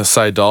never going to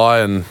say die,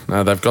 and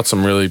they've got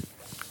some really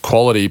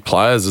quality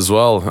players as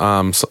well.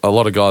 So a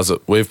lot of guys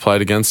that we've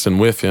played against and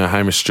with,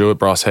 Hamish Stewart,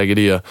 Bryce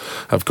Haggerty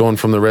have gone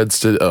from the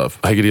Reds to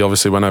Haggerty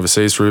obviously went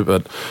overseas route,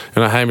 but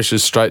Hamish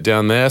is straight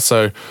down there.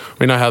 So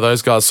we know how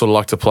those guys sort of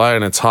like to play,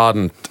 and it's hard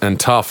and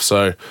tough.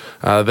 So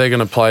they're going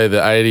to play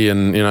the 80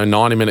 and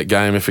 90-minute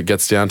game if it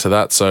gets down to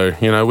that. So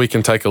we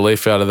can take a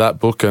leaf out of that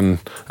book and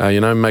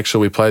make sure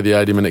we play the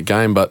 80-minute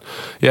game. But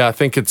yeah, I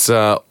think it's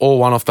all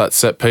one off that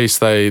set piece.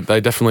 They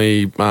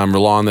definitely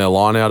rely on their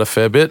line out a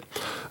fair bit.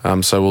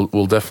 So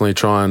we'll definitely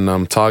try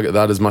and target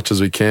that as much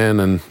as we can,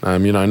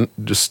 and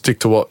just stick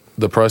to what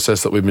the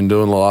process that we've been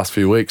doing the last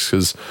few weeks,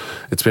 because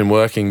it's been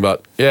working.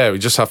 But yeah, we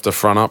just have to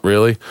front up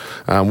really.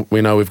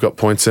 We know we've got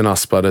points in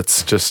us, but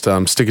it's just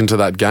sticking to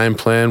that game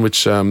plan,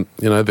 which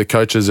the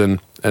coaches and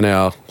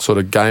our sort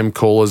of game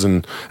callers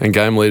and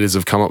game leaders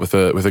have come up with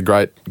a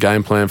great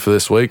game plan for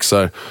this week.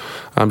 So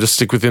just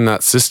stick within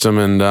that system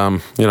and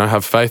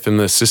have faith in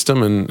the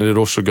system, and it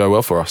all should go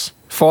well for us.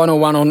 Final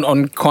one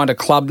on kind of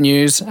club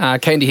news.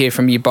 Keen to hear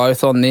from you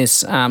both on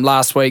this.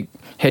 Last week,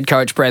 head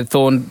coach Brad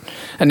Thorne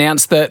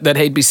announced that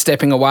he'd be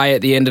stepping away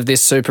at the end of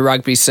this Super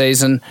Rugby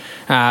season,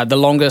 the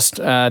longest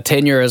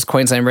tenure as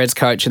Queensland Reds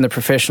coach in the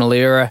professional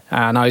era.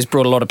 I know he's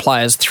brought a lot of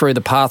players through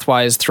the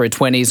pathways, through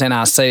 20s,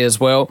 NRC as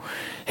well.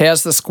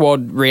 How's the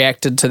squad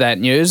reacted to that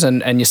news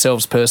and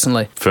yourselves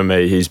personally? For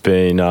me, he's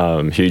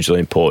been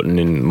hugely important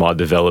in my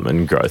development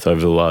and growth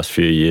over the last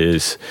few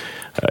years.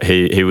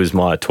 He was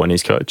my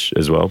 20s coach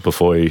as well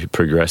before he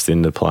progressed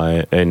into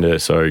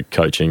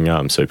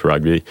coaching Super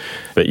Rugby.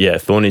 But yeah,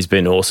 Thorny's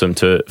been awesome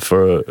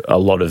for a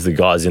lot of the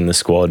guys in the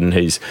squad, and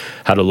he's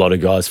had a lot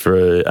of guys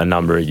for a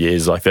number of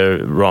years. Like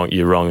your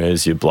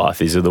Wrongers, your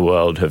Blythies of the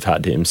world have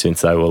had him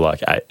since they were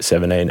like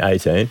 17,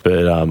 18.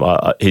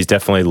 But he's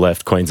definitely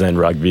left Queensland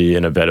Rugby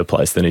in a better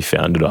place than he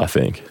found it, I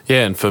think.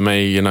 Yeah, and for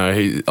me,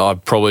 I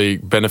probably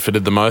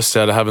benefited the most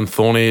out of having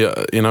Thorny,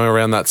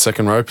 around that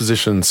second row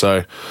position.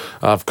 So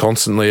I've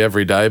constantly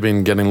every day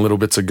been getting little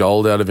bits of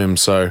gold out of him.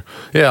 So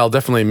yeah, I'll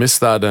definitely miss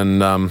that.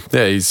 And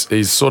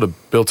he's sort of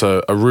built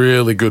a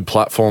really good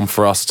platform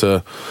for us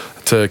to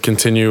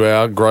continue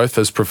our growth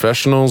as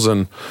professionals,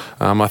 and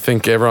I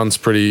think everyone's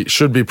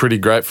should be pretty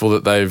grateful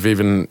that they've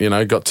even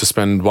got to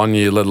spend 1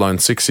 year, let alone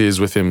 6 years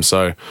with him.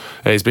 So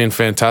he's been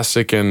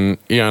fantastic, and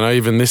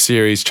even this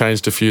year he's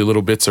changed a few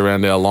little bits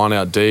around our line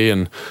out D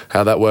and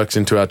how that works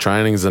into our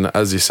trainings, and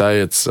as you say,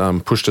 it's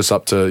pushed us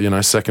up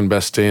to second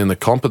best D in the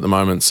comp at the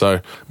moment.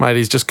 So mate,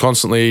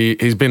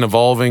 he's been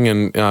evolving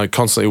and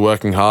constantly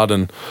working hard,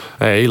 and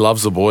he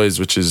loves the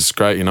boys, which is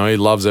great. He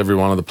loves every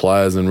one of the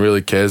players and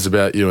really cares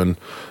about you, and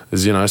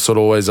is sort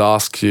of always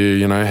asks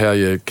you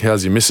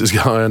how's your missus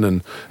going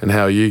and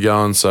how are you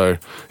going. So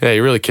yeah, he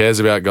really cares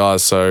about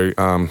guys. So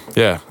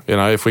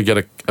if we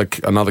get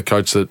another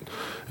coach that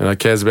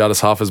cares about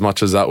us half as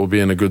much as that, we'll be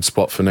in a good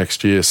spot for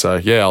next year. So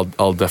yeah,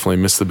 I'll definitely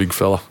miss the big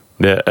fella.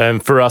 Yeah,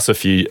 and for us, a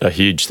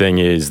huge thing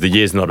is the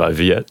year's not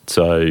over yet.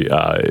 So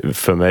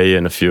for me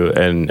and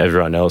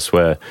everyone else,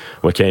 we're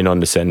keen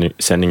on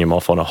sending him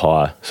off on a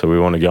high. So we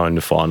want to go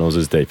into finals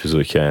as deep as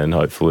we can,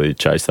 hopefully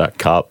chase that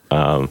cup.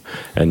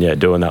 And yeah,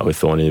 doing that with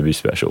Thorny would be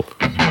special.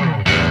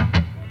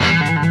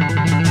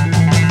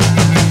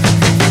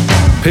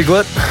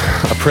 Piglet,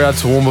 a proud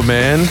Toowoomba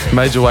man,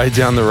 made your way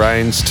down the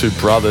range to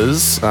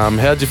Brothers.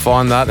 How'd you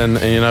find that? And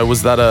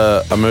was that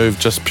a move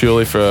just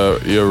purely for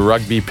your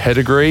rugby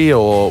pedigree,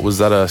 or was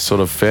that a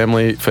sort of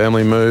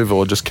family move,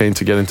 or just keen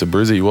to get into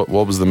Brizzy?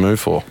 What was the move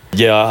for?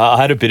 Yeah, I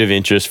had a bit of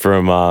interest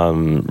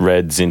from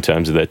Reds in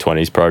terms of their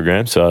 20s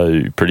program.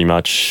 So pretty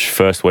much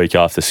first week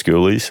after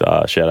schoolies,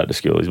 shout out to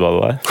schoolies by the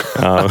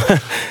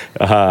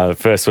way.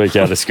 First week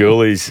out of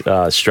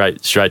schoolies,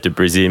 straight to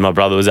Brizzy. My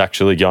brother was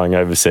actually going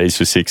overseas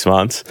for 6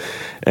 months,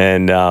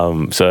 and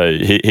so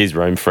his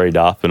room freed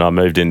up, and I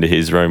moved into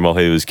his room while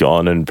he was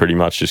gone, and pretty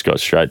much just got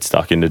straight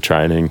stuck into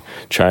training.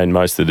 Trained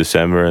most of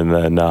December, and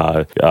then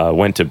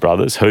went to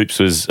Brothers. Hoops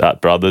was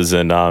at Brothers,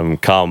 and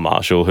Carl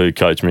Marshall, who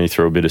coached me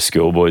through a bit of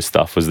schoolboy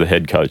stuff, was the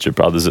head coach at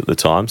Brothers at the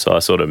time. So I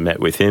sort of met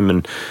with him,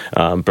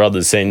 and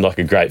Brothers seemed like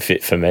a great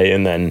fit for me,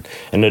 and then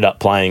ended up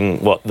playing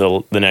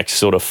the next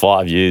sort of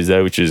 5 years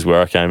there, which is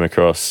where I came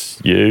across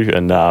you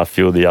and a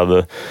few of the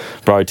other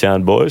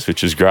Brotown boys,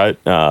 which is great.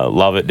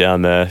 Love it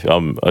down there.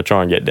 I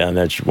try and get down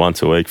there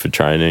once a week for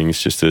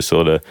trainings, just to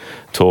sort of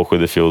talk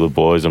with a few of the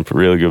boys. I'm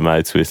really good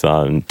mates with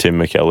Tim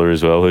McKellar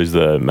as well, who's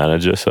the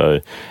manager,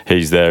 so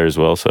he's there as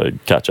well, so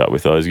catch up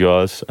with those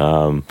guys.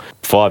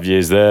 5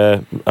 years there,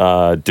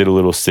 did a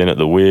little stint at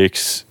the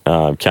Wicks,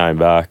 came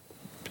back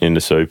into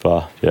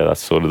Super. Yeah,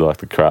 that's sort of like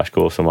the crash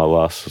course of my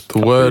last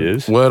couple of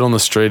years. Word on the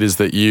street is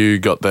that you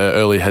got the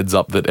early heads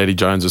up that Eddie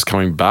Jones was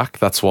coming back.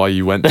 That's why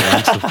you went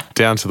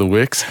down to the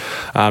Wicks.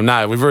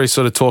 No, we've already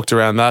sort of talked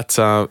around that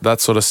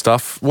sort of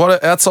stuff.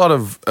 What outside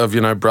of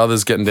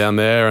Brothers getting down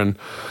there, and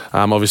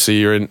obviously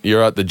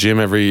you're at the gym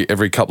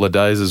every couple of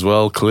days as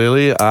well.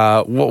 Clearly,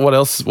 what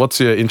else? What's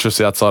your interest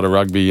outside of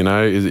rugby?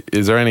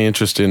 Is there any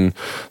interest in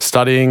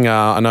studying?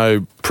 I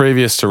know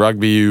previous to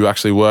rugby, you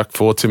actually worked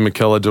for Tim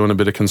McKellar doing a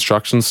bit of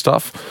construction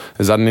stuff.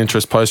 Is that an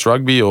interest post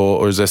rugby,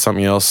 or is there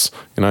something else,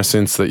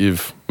 since that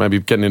you've maybe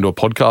getting into a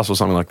podcast or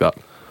something like that?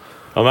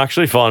 I'm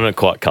actually finding it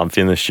quite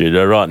comfy in the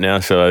studio right now,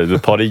 so the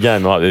potty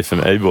game might be for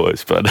me,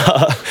 boys. But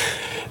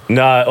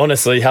no,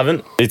 honestly,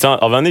 haven't. I've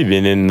only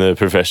been in the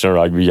professional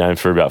rugby game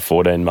for about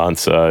 14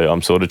 months, so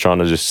I'm sort of trying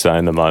to just stay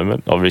in the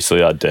moment.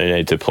 Obviously, I do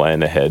need to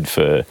plan ahead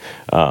for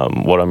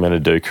what I'm going to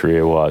do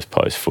career-wise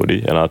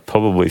post-footy, and I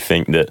probably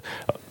think that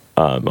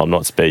I'm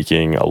not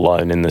speaking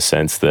alone in the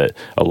sense that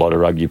a lot of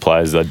rugby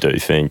players, I do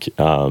think,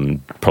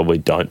 probably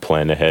don't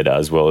plan ahead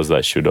as well as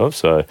they should have.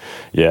 So,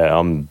 yeah,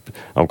 I'm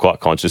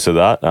quite conscious of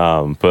that.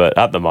 But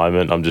at the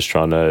moment, I'm just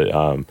trying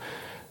to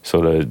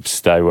sort of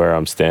stay where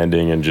I'm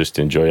standing and just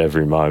enjoy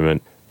every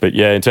moment. But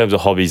yeah, in terms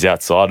of hobbies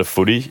outside of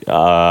footy,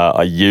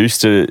 I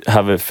used to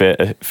have a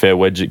fair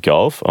wedge at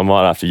golf. I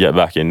might have to get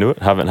back into it.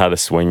 Haven't had a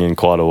swing in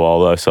quite a while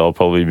though, so I'll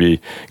probably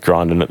be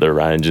grinding at the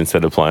range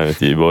instead of playing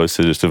with you boys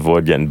to just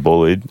avoid getting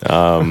bullied.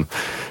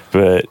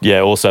 But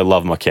yeah, also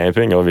love my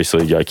camping.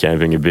 Obviously go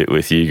camping a bit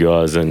with you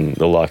guys and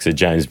the likes of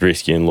James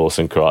Brisky and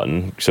Lawson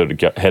Crichton. Sort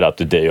of head up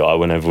to DI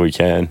whenever we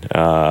can.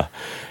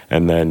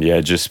 And then,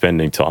 yeah, just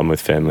spending time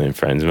with family and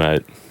friends,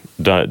 mate.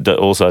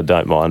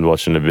 Don't mind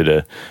watching a bit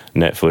of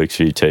Netflix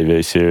for your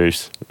TV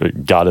series.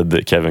 Gutted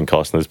that Kevin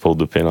Costner's pulled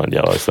the pin on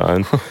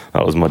Yellowstone.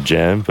 That was my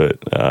jam, but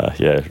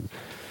yeah.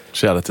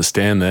 Shout out to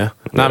Stan there.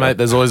 No, mate,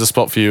 there's always a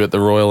spot for you at the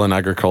Royal and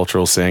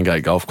Agricultural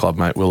Sandgate Golf Club,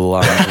 mate. We'll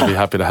be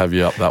happy to have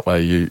you up that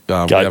way. We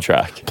have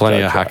track.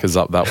 Plenty of hackers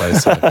up that way.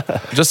 So.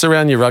 Just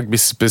around your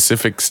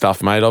rugby-specific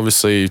stuff, mate,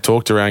 obviously you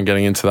talked around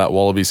getting into that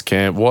Wallabies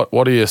camp.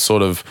 What are your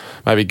sort of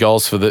maybe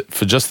goals for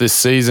just this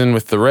season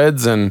with the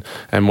Reds, and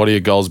what are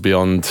your goals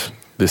beyond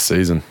this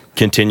season?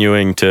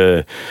 Continuing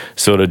to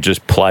sort of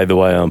just play the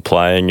way I'm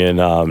playing and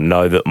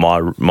know that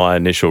my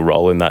initial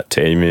role in that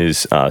team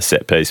is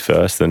set piece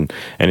first, and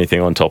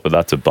anything on top of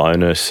that's a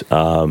bonus.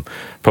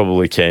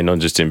 Probably keen on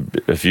just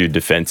a few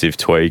defensive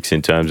tweaks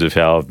in terms of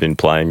how I've been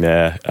playing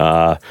there.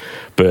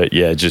 But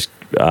yeah, just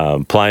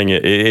playing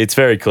it. It's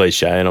very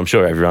cliche, and I'm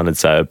sure everyone would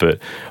say it, but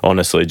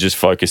honestly, just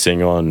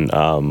focusing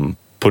on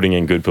putting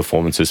in good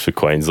performances for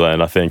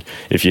Queensland. I think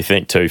if you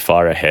think too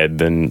far ahead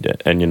and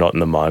you're not in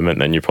the moment,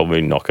 then you're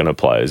probably not going to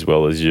play as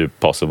well as you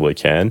possibly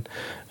can.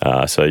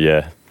 So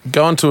yeah.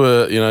 Going to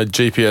a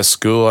GPS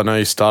school, I know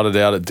you started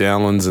out at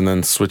Downlands and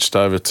then switched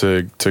over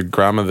to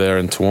grammar there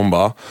in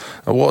Toowoomba.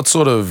 What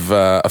sort of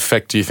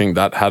effect do you think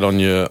that had on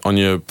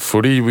your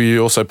footy? Were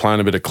you also playing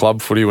a bit of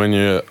club footy when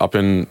you're up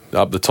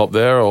the top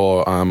there,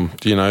 or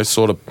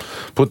sort of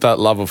put that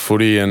love of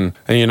footy and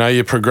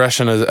your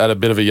progression at a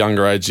bit of a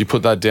younger age? You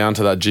put that down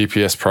to that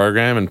GPS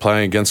program and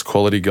playing against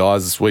quality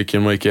guys week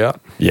in, week out.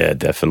 Yeah,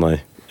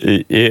 definitely.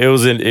 It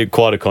was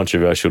quite a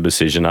controversial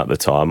decision at the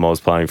time. I was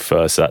playing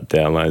first at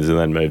Downlands and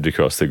then moved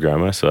across to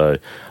grammar, so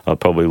I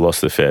probably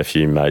lost a fair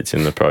few mates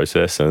in the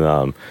process.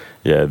 And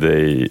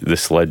the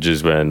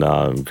sledges when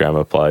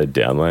grammar played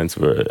Downlands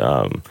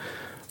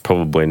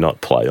probably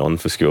not play on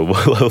for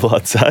schoolboy level,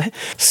 I'd say.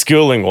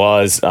 Schooling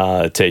wise,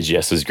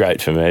 TGS was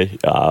great for me.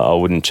 I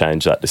wouldn't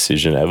change that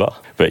decision ever.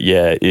 But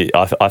yeah,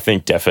 I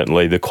think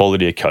definitely the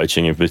quality of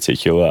coaching in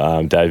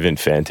particular. Dave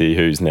Infanti,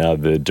 who's now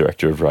the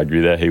director of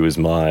rugby there, he was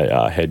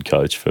my head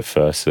coach for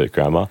first at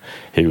Grammar.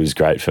 He was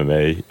great for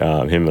me.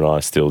 Him and I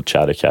still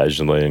chat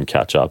occasionally and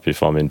catch up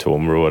if I'm in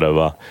Toowoomba or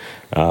whatever.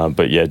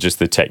 But yeah, just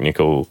the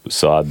technical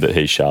side that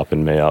he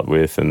sharpened me up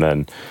with, and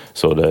then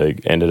sort of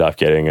ended up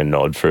getting a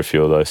nod for a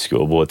few of those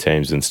schoolboy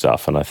teams and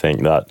stuff. And I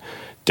think that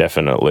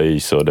definitely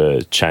sort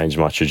of changed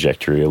my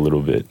trajectory a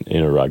little bit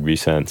in a rugby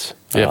sense.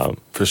 Yeah,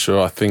 for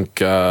sure. I think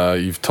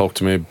you've talked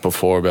to me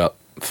before about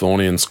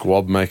Thorny and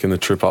Squab making the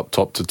trip up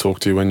top to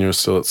talk to you when you were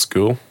still at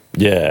school.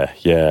 Yeah,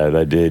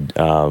 they did.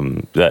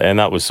 And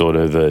that was sort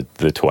of the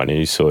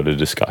 20s sort of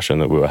discussion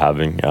that we were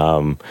having.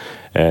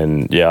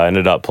 And yeah, I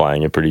ended up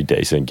playing a pretty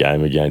decent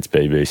game against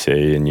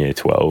BBC in year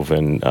 12.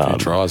 And a few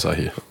tries, I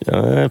hear.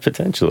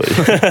 Potentially.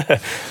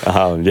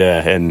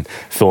 Yeah, and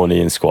Thorny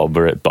and Squab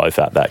were both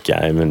at that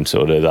game, and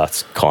sort of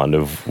that's kind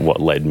of what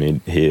led me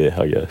here,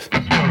 I guess.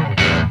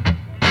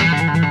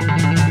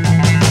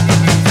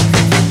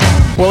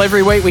 Well,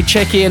 every week we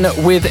check in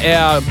with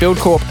our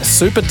BuildCorp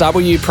Super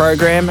W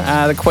program,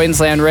 the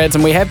Queensland Reds,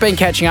 and we have been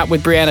catching up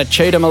with Brianna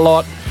Cheatham a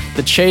lot,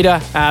 the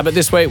cheetah, but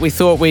this week we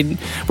thought we'd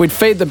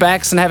feed the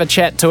backs and have a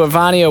chat to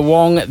Ivania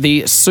Wong,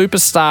 the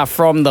superstar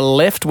from the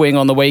left wing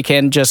on the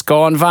weekend just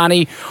gone.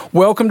 Vani,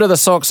 welcome to the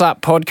Socks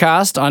Up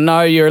podcast. I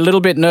know you're a little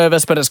bit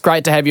nervous, but it's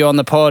great to have you on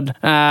the pod.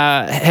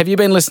 Have you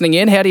been listening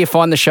in? How do you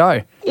find the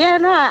show? Yeah,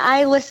 no,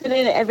 I listen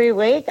in every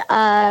week.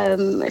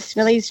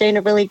 Smilly's doing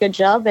a really good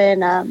job,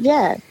 and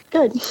yeah,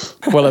 good.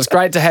 Well, it's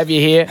great to have you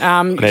here.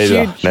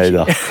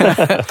 Neither.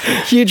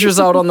 Huge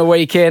result on the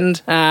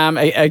weekend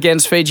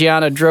against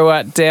Fijiana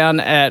Drua down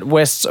at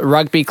West's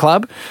Rugby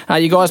Club.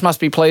 You guys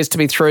must be pleased to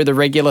be through the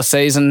regular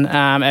season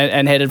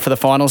and headed for the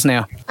finals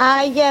now.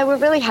 Yeah, we're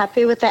really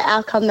happy with the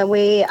outcome that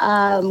we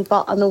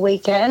got on the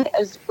weekend.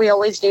 As we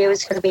always knew it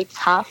was going to be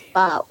tough,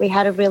 but we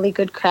had a really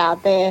good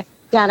crowd there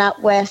down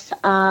at West,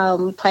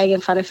 playing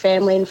in front of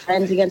family and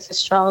friends against a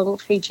strong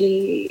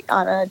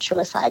Fijiana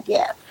Drua side,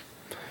 yeah.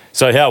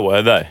 So how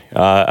were they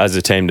as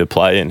a team to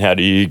play, and how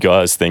do you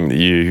guys think that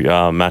you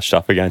matched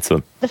up against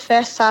them? The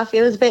first half,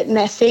 it was a bit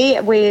messy.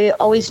 We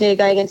always knew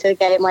going into the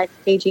game, like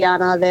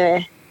Fijiana,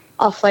 their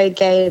offload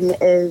game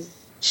is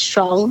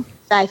strong.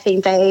 So I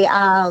think they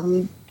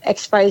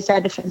exposed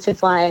our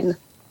defensive line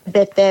a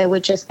bit there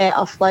with just their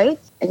offloads.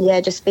 And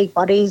yeah, just big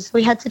bodies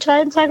we had to try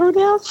and tackle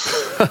down.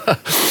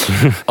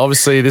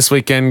 Obviously, this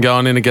weekend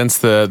going in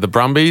against the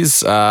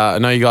Brumbies. I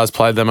know you guys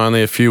played them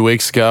only a few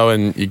weeks ago,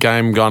 and your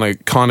game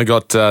kind of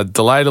got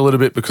delayed a little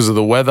bit because of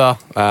the weather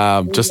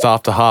just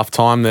after half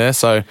time there.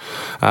 So,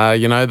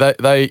 you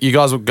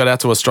guys got out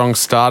to a strong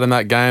start in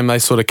that game. They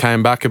sort of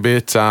came back a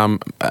bit.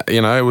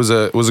 It was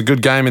a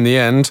good game in the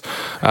end.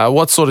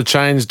 What sort of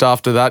changed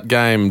after that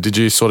game? Did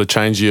you sort of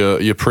change your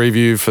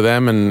preview for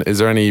them? And is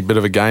there any bit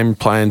of a game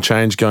plan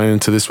change going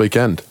into this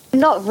weekend?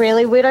 Not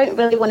really. We don't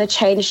really want to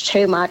change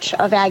too much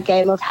of our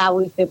game of how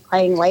we've been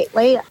playing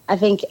lately. I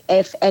think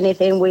if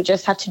anything, we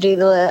just have to do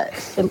the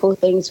simple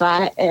things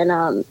right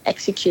and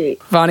execute.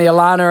 Vani,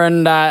 Alana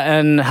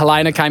and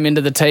Helena came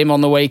into the team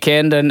on the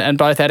weekend and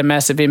both had a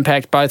massive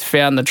impact, both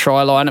found the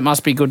try line. It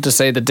must be good to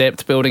see the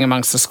depth building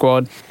amongst the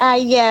squad.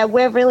 Yeah,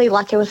 we're really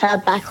lucky with our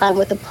backline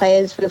with the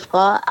players we've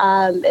got.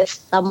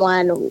 If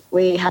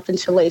we happen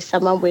to lose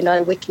someone, we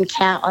know we can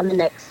count on the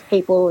next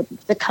people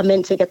to come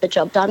in to get the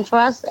job done for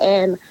us,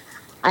 and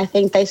I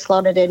think they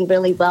slotted in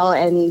really well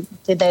and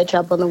did their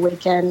job on the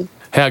weekend.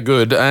 How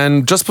good.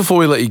 And just before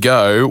we let you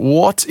go,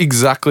 what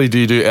exactly do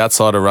you do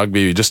outside of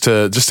rugby just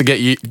to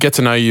get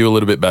to know you a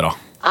little bit better?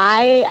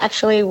 I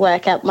actually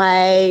work at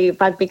my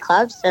rugby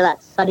club, so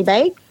that's Sunny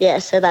Bay. Yeah,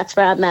 so that's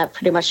where I'm at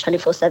pretty much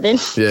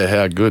 24/7. Yeah,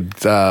 how good.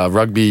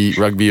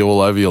 Rugby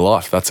all over your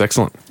life. That's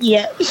excellent.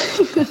 Yeah.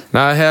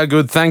 No, how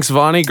good. Thanks,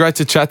 Vani. Great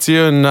to chat to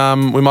you,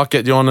 and we might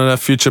get you on in a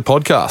future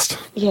podcast.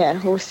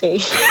 Yeah, we'll see.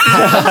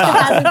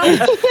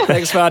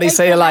 Thanks, Vani.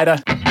 See you later.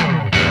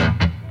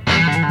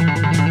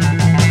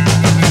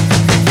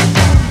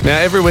 Now,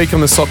 every week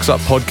on the Socks Up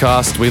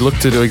podcast, we look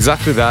to do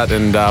exactly that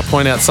and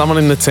point out someone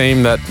in the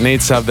team that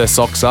needs to have their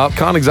socks up.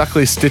 Can't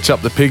exactly stitch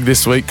up the pig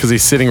this week because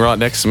he's sitting right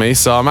next to me,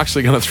 so I'm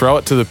actually going to throw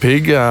it to the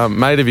pig.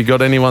 Mate, have you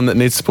got anyone that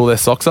needs to pull their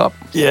socks up?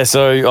 Yeah,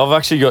 so I've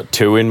actually got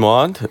two in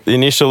mind.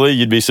 Initially,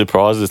 you'd be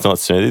surprised it's not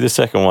Smithy. The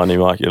second one, you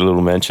might get a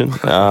little mention.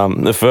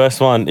 The first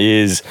one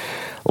is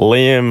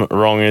Liam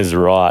Wrong is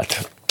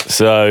Right.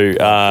 So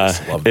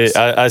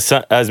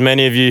as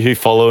many of you who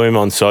follow him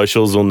on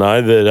socials will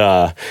know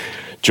that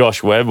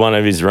Josh Webb, one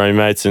of his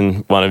roommates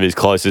and one of his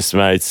closest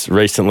mates,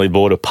 recently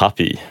bought a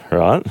puppy,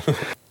 right?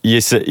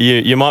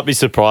 you might be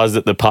surprised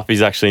that the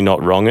puppy's actually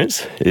not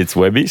Wrongers. It's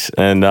Webby's.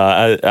 And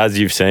as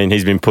you've seen,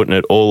 he's been putting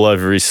it all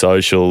over his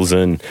socials.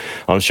 And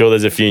I'm sure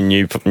there's a few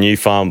new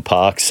farm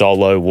park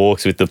solo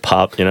walks with the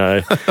pup, you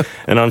know.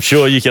 And I'm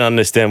sure you can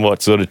understand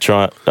what sort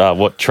of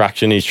what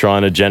traction he's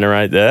trying to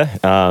generate there.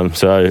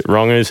 So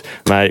Wrongers,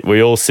 mate,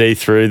 we all see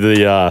through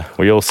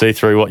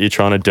what you're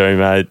trying to do,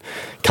 mate.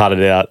 Cut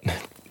it out.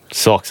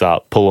 Socks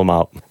up. Pull them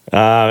up.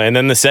 And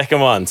then the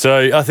second one.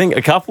 So I think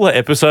a couple of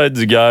episodes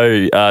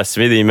ago,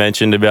 Smithy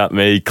mentioned about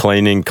me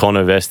cleaning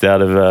Connor Vest out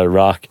of a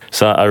ruck,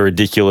 so a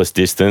ridiculous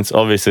distance.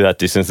 Obviously, that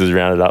distance is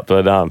rounded up,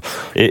 but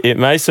it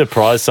may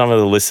surprise some of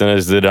the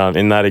listeners that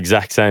in that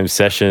exact same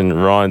session,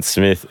 Ryan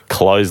Smith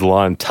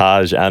clotheslined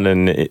Taj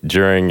Annan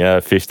during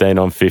 15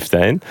 on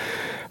 15.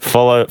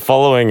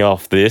 Following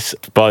off this,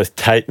 both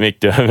Tate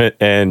McDermott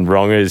and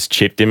Wrongers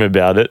chipped him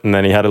about it, and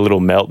then he had a little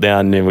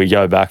meltdown, and then we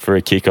go back for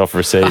a kickoff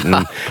receipt,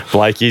 and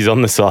Blakey's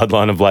on the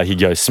sideline, and Blakey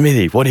goes,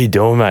 "Smithy, what are you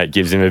doing, mate?"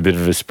 Gives him a bit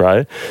of a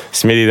spray.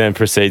 Smithy then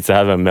proceeds to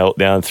have a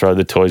meltdown, throw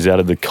the toys out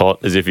of the cot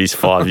as if he's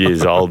 5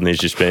 years old and he's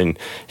just been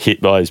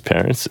hit by his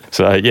parents.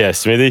 So, yeah,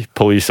 Smithy,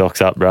 pull your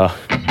socks up, bro.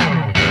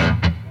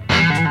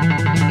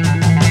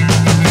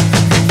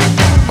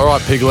 All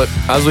right, Piglet,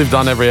 as we've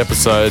done every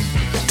episode,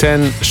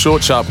 10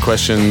 short, sharp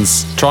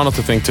questions. Try not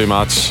to think too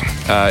much,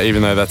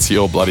 even though that's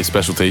your bloody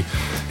specialty.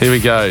 Here we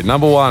go.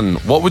 Number one,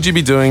 what would you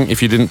be doing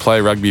if you didn't play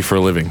rugby for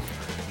a living?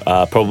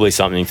 Probably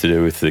something to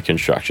do with the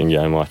construction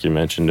game, like you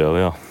mentioned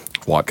earlier.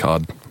 White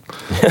card.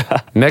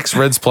 Next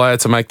Reds player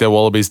to make their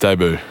Wallabies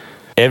debut.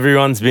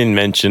 Everyone's been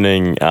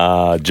mentioning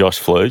Josh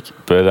Fluke,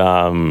 but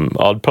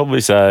I'd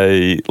probably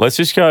say let's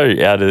just go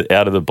out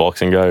of the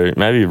box and go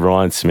maybe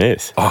Ryan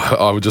Smith.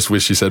 I would just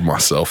wish you said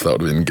myself. That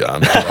would have been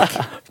gone.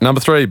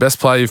 Number three, best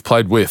player you've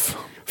played with.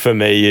 For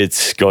me,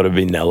 it's got to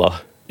be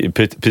Nella.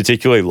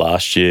 Particularly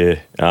last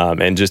year,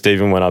 and just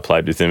even when I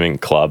played with him in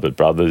club at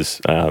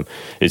Brothers,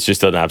 it's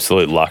just an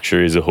absolute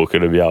luxury as a hooker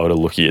to be able to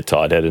look at your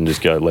tight head and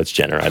just go, let's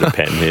generate a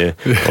pen here.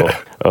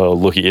 Or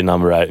look at your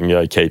number 8 and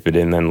go, keep it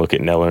in, then look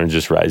at Nella and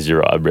just raise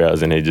your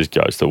eyebrows, and he just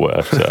goes to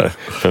work. So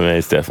for me,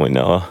 it's definitely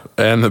Nella.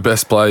 And the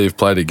best player you've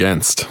played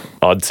against?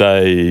 I'd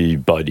say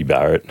Bodie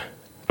Barrett.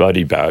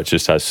 Bodie Barrett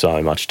just has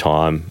so much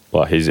time.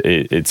 Like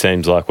it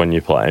seems like when you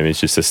play him, he's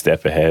just a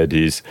step ahead.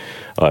 He's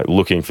like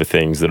looking for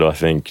things that I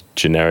think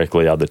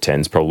generically other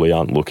 10s probably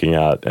aren't looking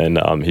at, and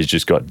he's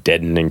just got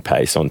deadening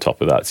pace on top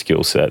of that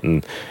skill set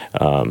and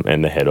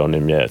the head on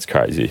him. Yeah, it's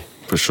crazy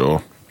for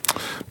sure.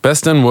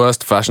 Best and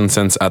worst fashion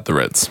sense at the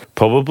Reds?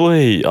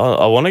 Probably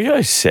I want to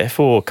go Seth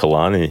or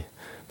Kalani.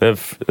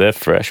 They're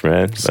fresh,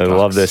 man. They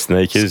love their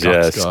sneakers.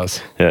 Scucks,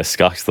 guys.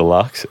 Scucks the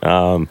Lux.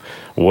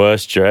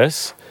 Worst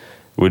dress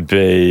would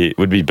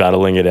be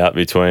battling it out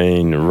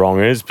between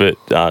Wrongers, but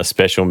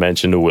special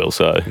mention to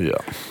Wilso. Yeah.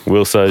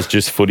 Wilso's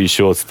just footy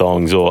shorts,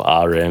 thongs, or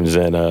RMs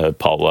and a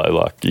polo.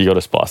 Like, you got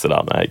to spice it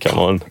up, mate. Come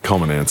on.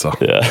 Common answer.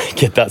 Yeah,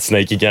 get that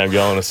sneaky game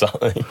going or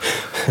something.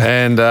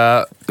 And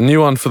a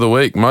new one for the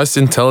week. Most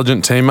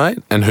intelligent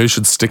teammate and who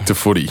should stick to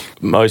footy?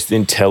 Most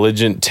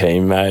intelligent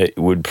teammate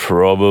would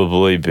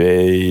probably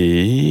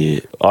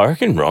be, I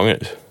reckon,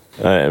 Wrongers.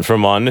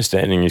 From my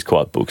understanding, he's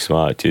quite book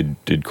smart.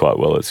 Did quite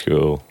well at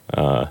school.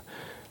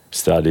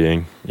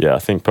 Studying. Yeah, I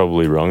think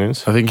probably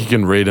Wrongers. I think he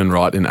can read and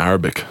write in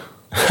Arabic.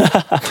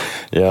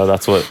 Yeah,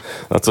 that's what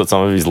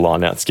some of his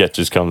line-out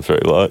sketches come through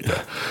like.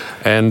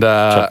 And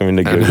chuck him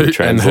into Google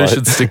Translate. And who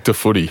should stick to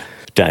footy?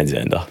 Dane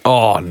Zander.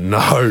 Oh,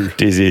 no.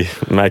 Dizzy.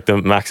 Make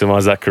them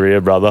maximise that career,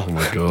 brother. Oh,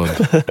 my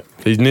God.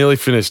 He's nearly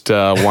finished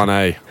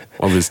 1A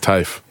of his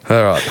TAFE.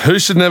 All right. Who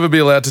should never be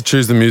allowed to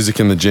choose the music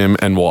in the gym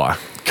and why?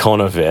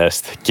 Connor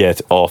Vest,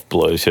 get off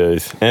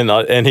Bluetooth.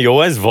 And he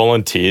always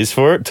volunteers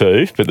for it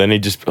too, but then he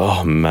just,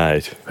 oh,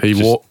 mate.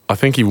 I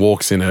think he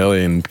walks in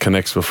early and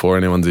connects before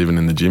anyone's even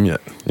in the gym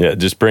yet. Yeah,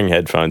 just bring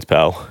headphones,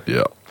 pal.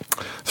 Yeah.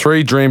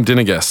 3 dream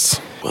dinner guests.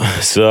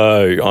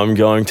 So I'm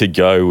going to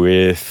go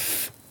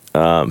with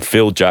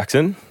Phil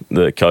Jackson,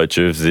 the coach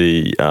of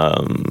the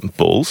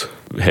Bulls,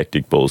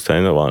 hectic Bulls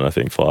team that won, I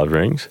think, 5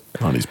 rings.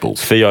 90s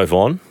Bulls. Theo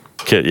Von.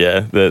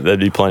 Yeah, there'd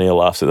be plenty of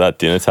laughs at that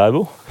dinner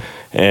table.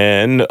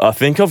 And I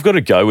think I've got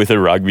to go with a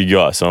rugby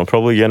guy, so I'm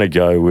probably going to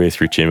go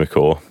with Richie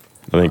McCaw.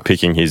 I think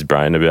picking his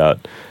brain about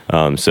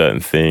certain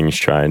things,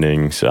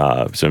 trainings,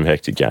 some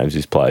hectic games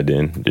he's played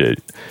in. Yeah,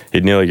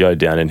 he'd nearly go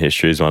down in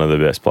history as one of the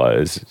best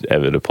players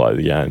ever to play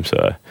the game.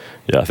 So,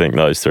 yeah, I think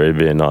those 3 would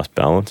be a nice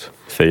balance.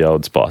 Theo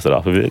would spice it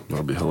up a bit.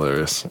 That'd be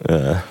hilarious.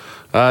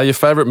 Yeah. Your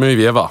favourite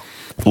movie ever?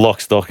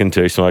 Lock, Stock and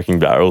Two Smoking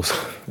Barrels.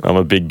 I'm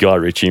a big Guy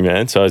Ritchie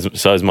man, so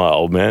is my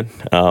old man.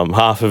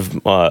 Half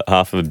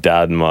of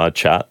Dad and my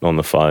chat on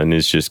the phone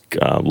is just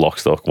Lock,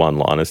 Stock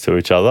one-liners to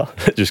each other,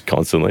 just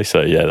constantly.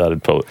 So yeah,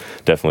 that'd probably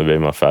definitely be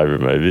my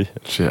favourite movie.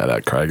 Shout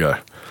out Crago.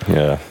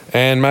 Yeah.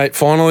 And mate,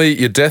 finally,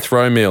 your death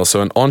row meal.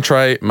 So an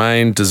entree,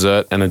 main,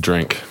 dessert, and a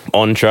drink.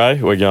 Entree,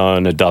 we're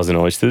going a dozen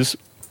oysters.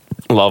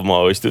 Love my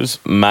oysters.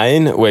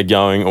 Main, we're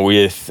going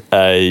with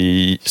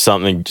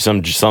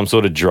some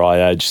sort of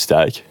dry aged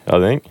steak, I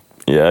think.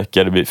 yeah,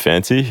 get a bit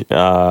fancy.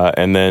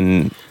 And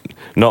then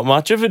not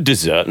much of a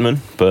dessert,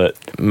 man, but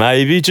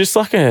maybe just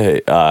like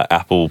a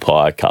apple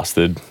pie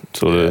custard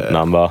sort of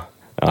number.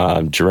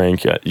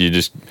 Drink,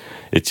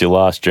 it's your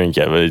last drink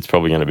ever. It's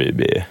probably going to be a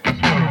beer.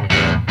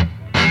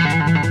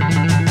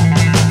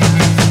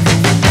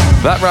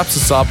 That wraps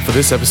us up for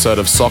this episode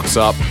of Socks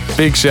Up.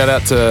 Big shout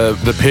out to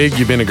the Pig.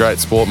 You've been a great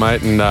sport,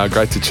 mate, and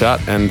great to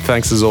chat. And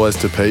thanks as always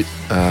to Pete.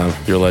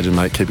 You're a legend,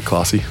 mate. Keep it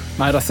classy.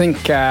 Mate, I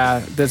think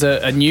there's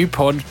a new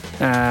pod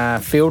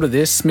feel to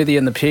this, Smithy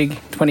and the Pig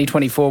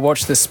 2024.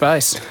 Watch this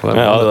space.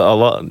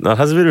 That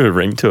has a bit of a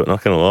ring to it,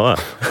 not going to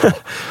lie.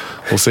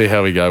 We'll see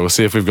how we go. We'll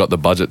see if we've got the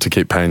budget to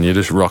keep paying you.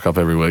 Just rock up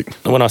every week.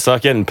 When I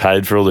start getting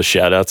paid for all the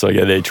shout-outs I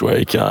get each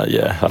week, I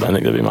don't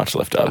think there'll be much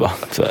left over.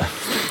 So,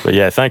 but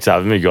yeah, thanks for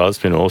having me, guys.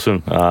 It's been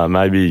awesome.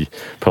 Probably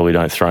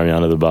don't throw me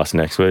under the bus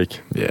next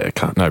week. Yeah,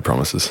 no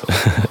promises.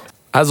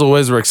 As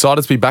always, we're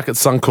excited to be back at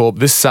Suncorp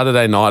this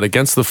Saturday night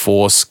against the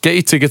Force. Get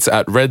your tickets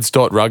at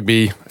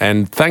reds.rugby.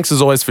 And thanks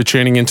as always for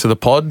tuning into the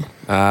pod.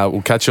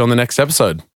 We'll catch you on the next episode.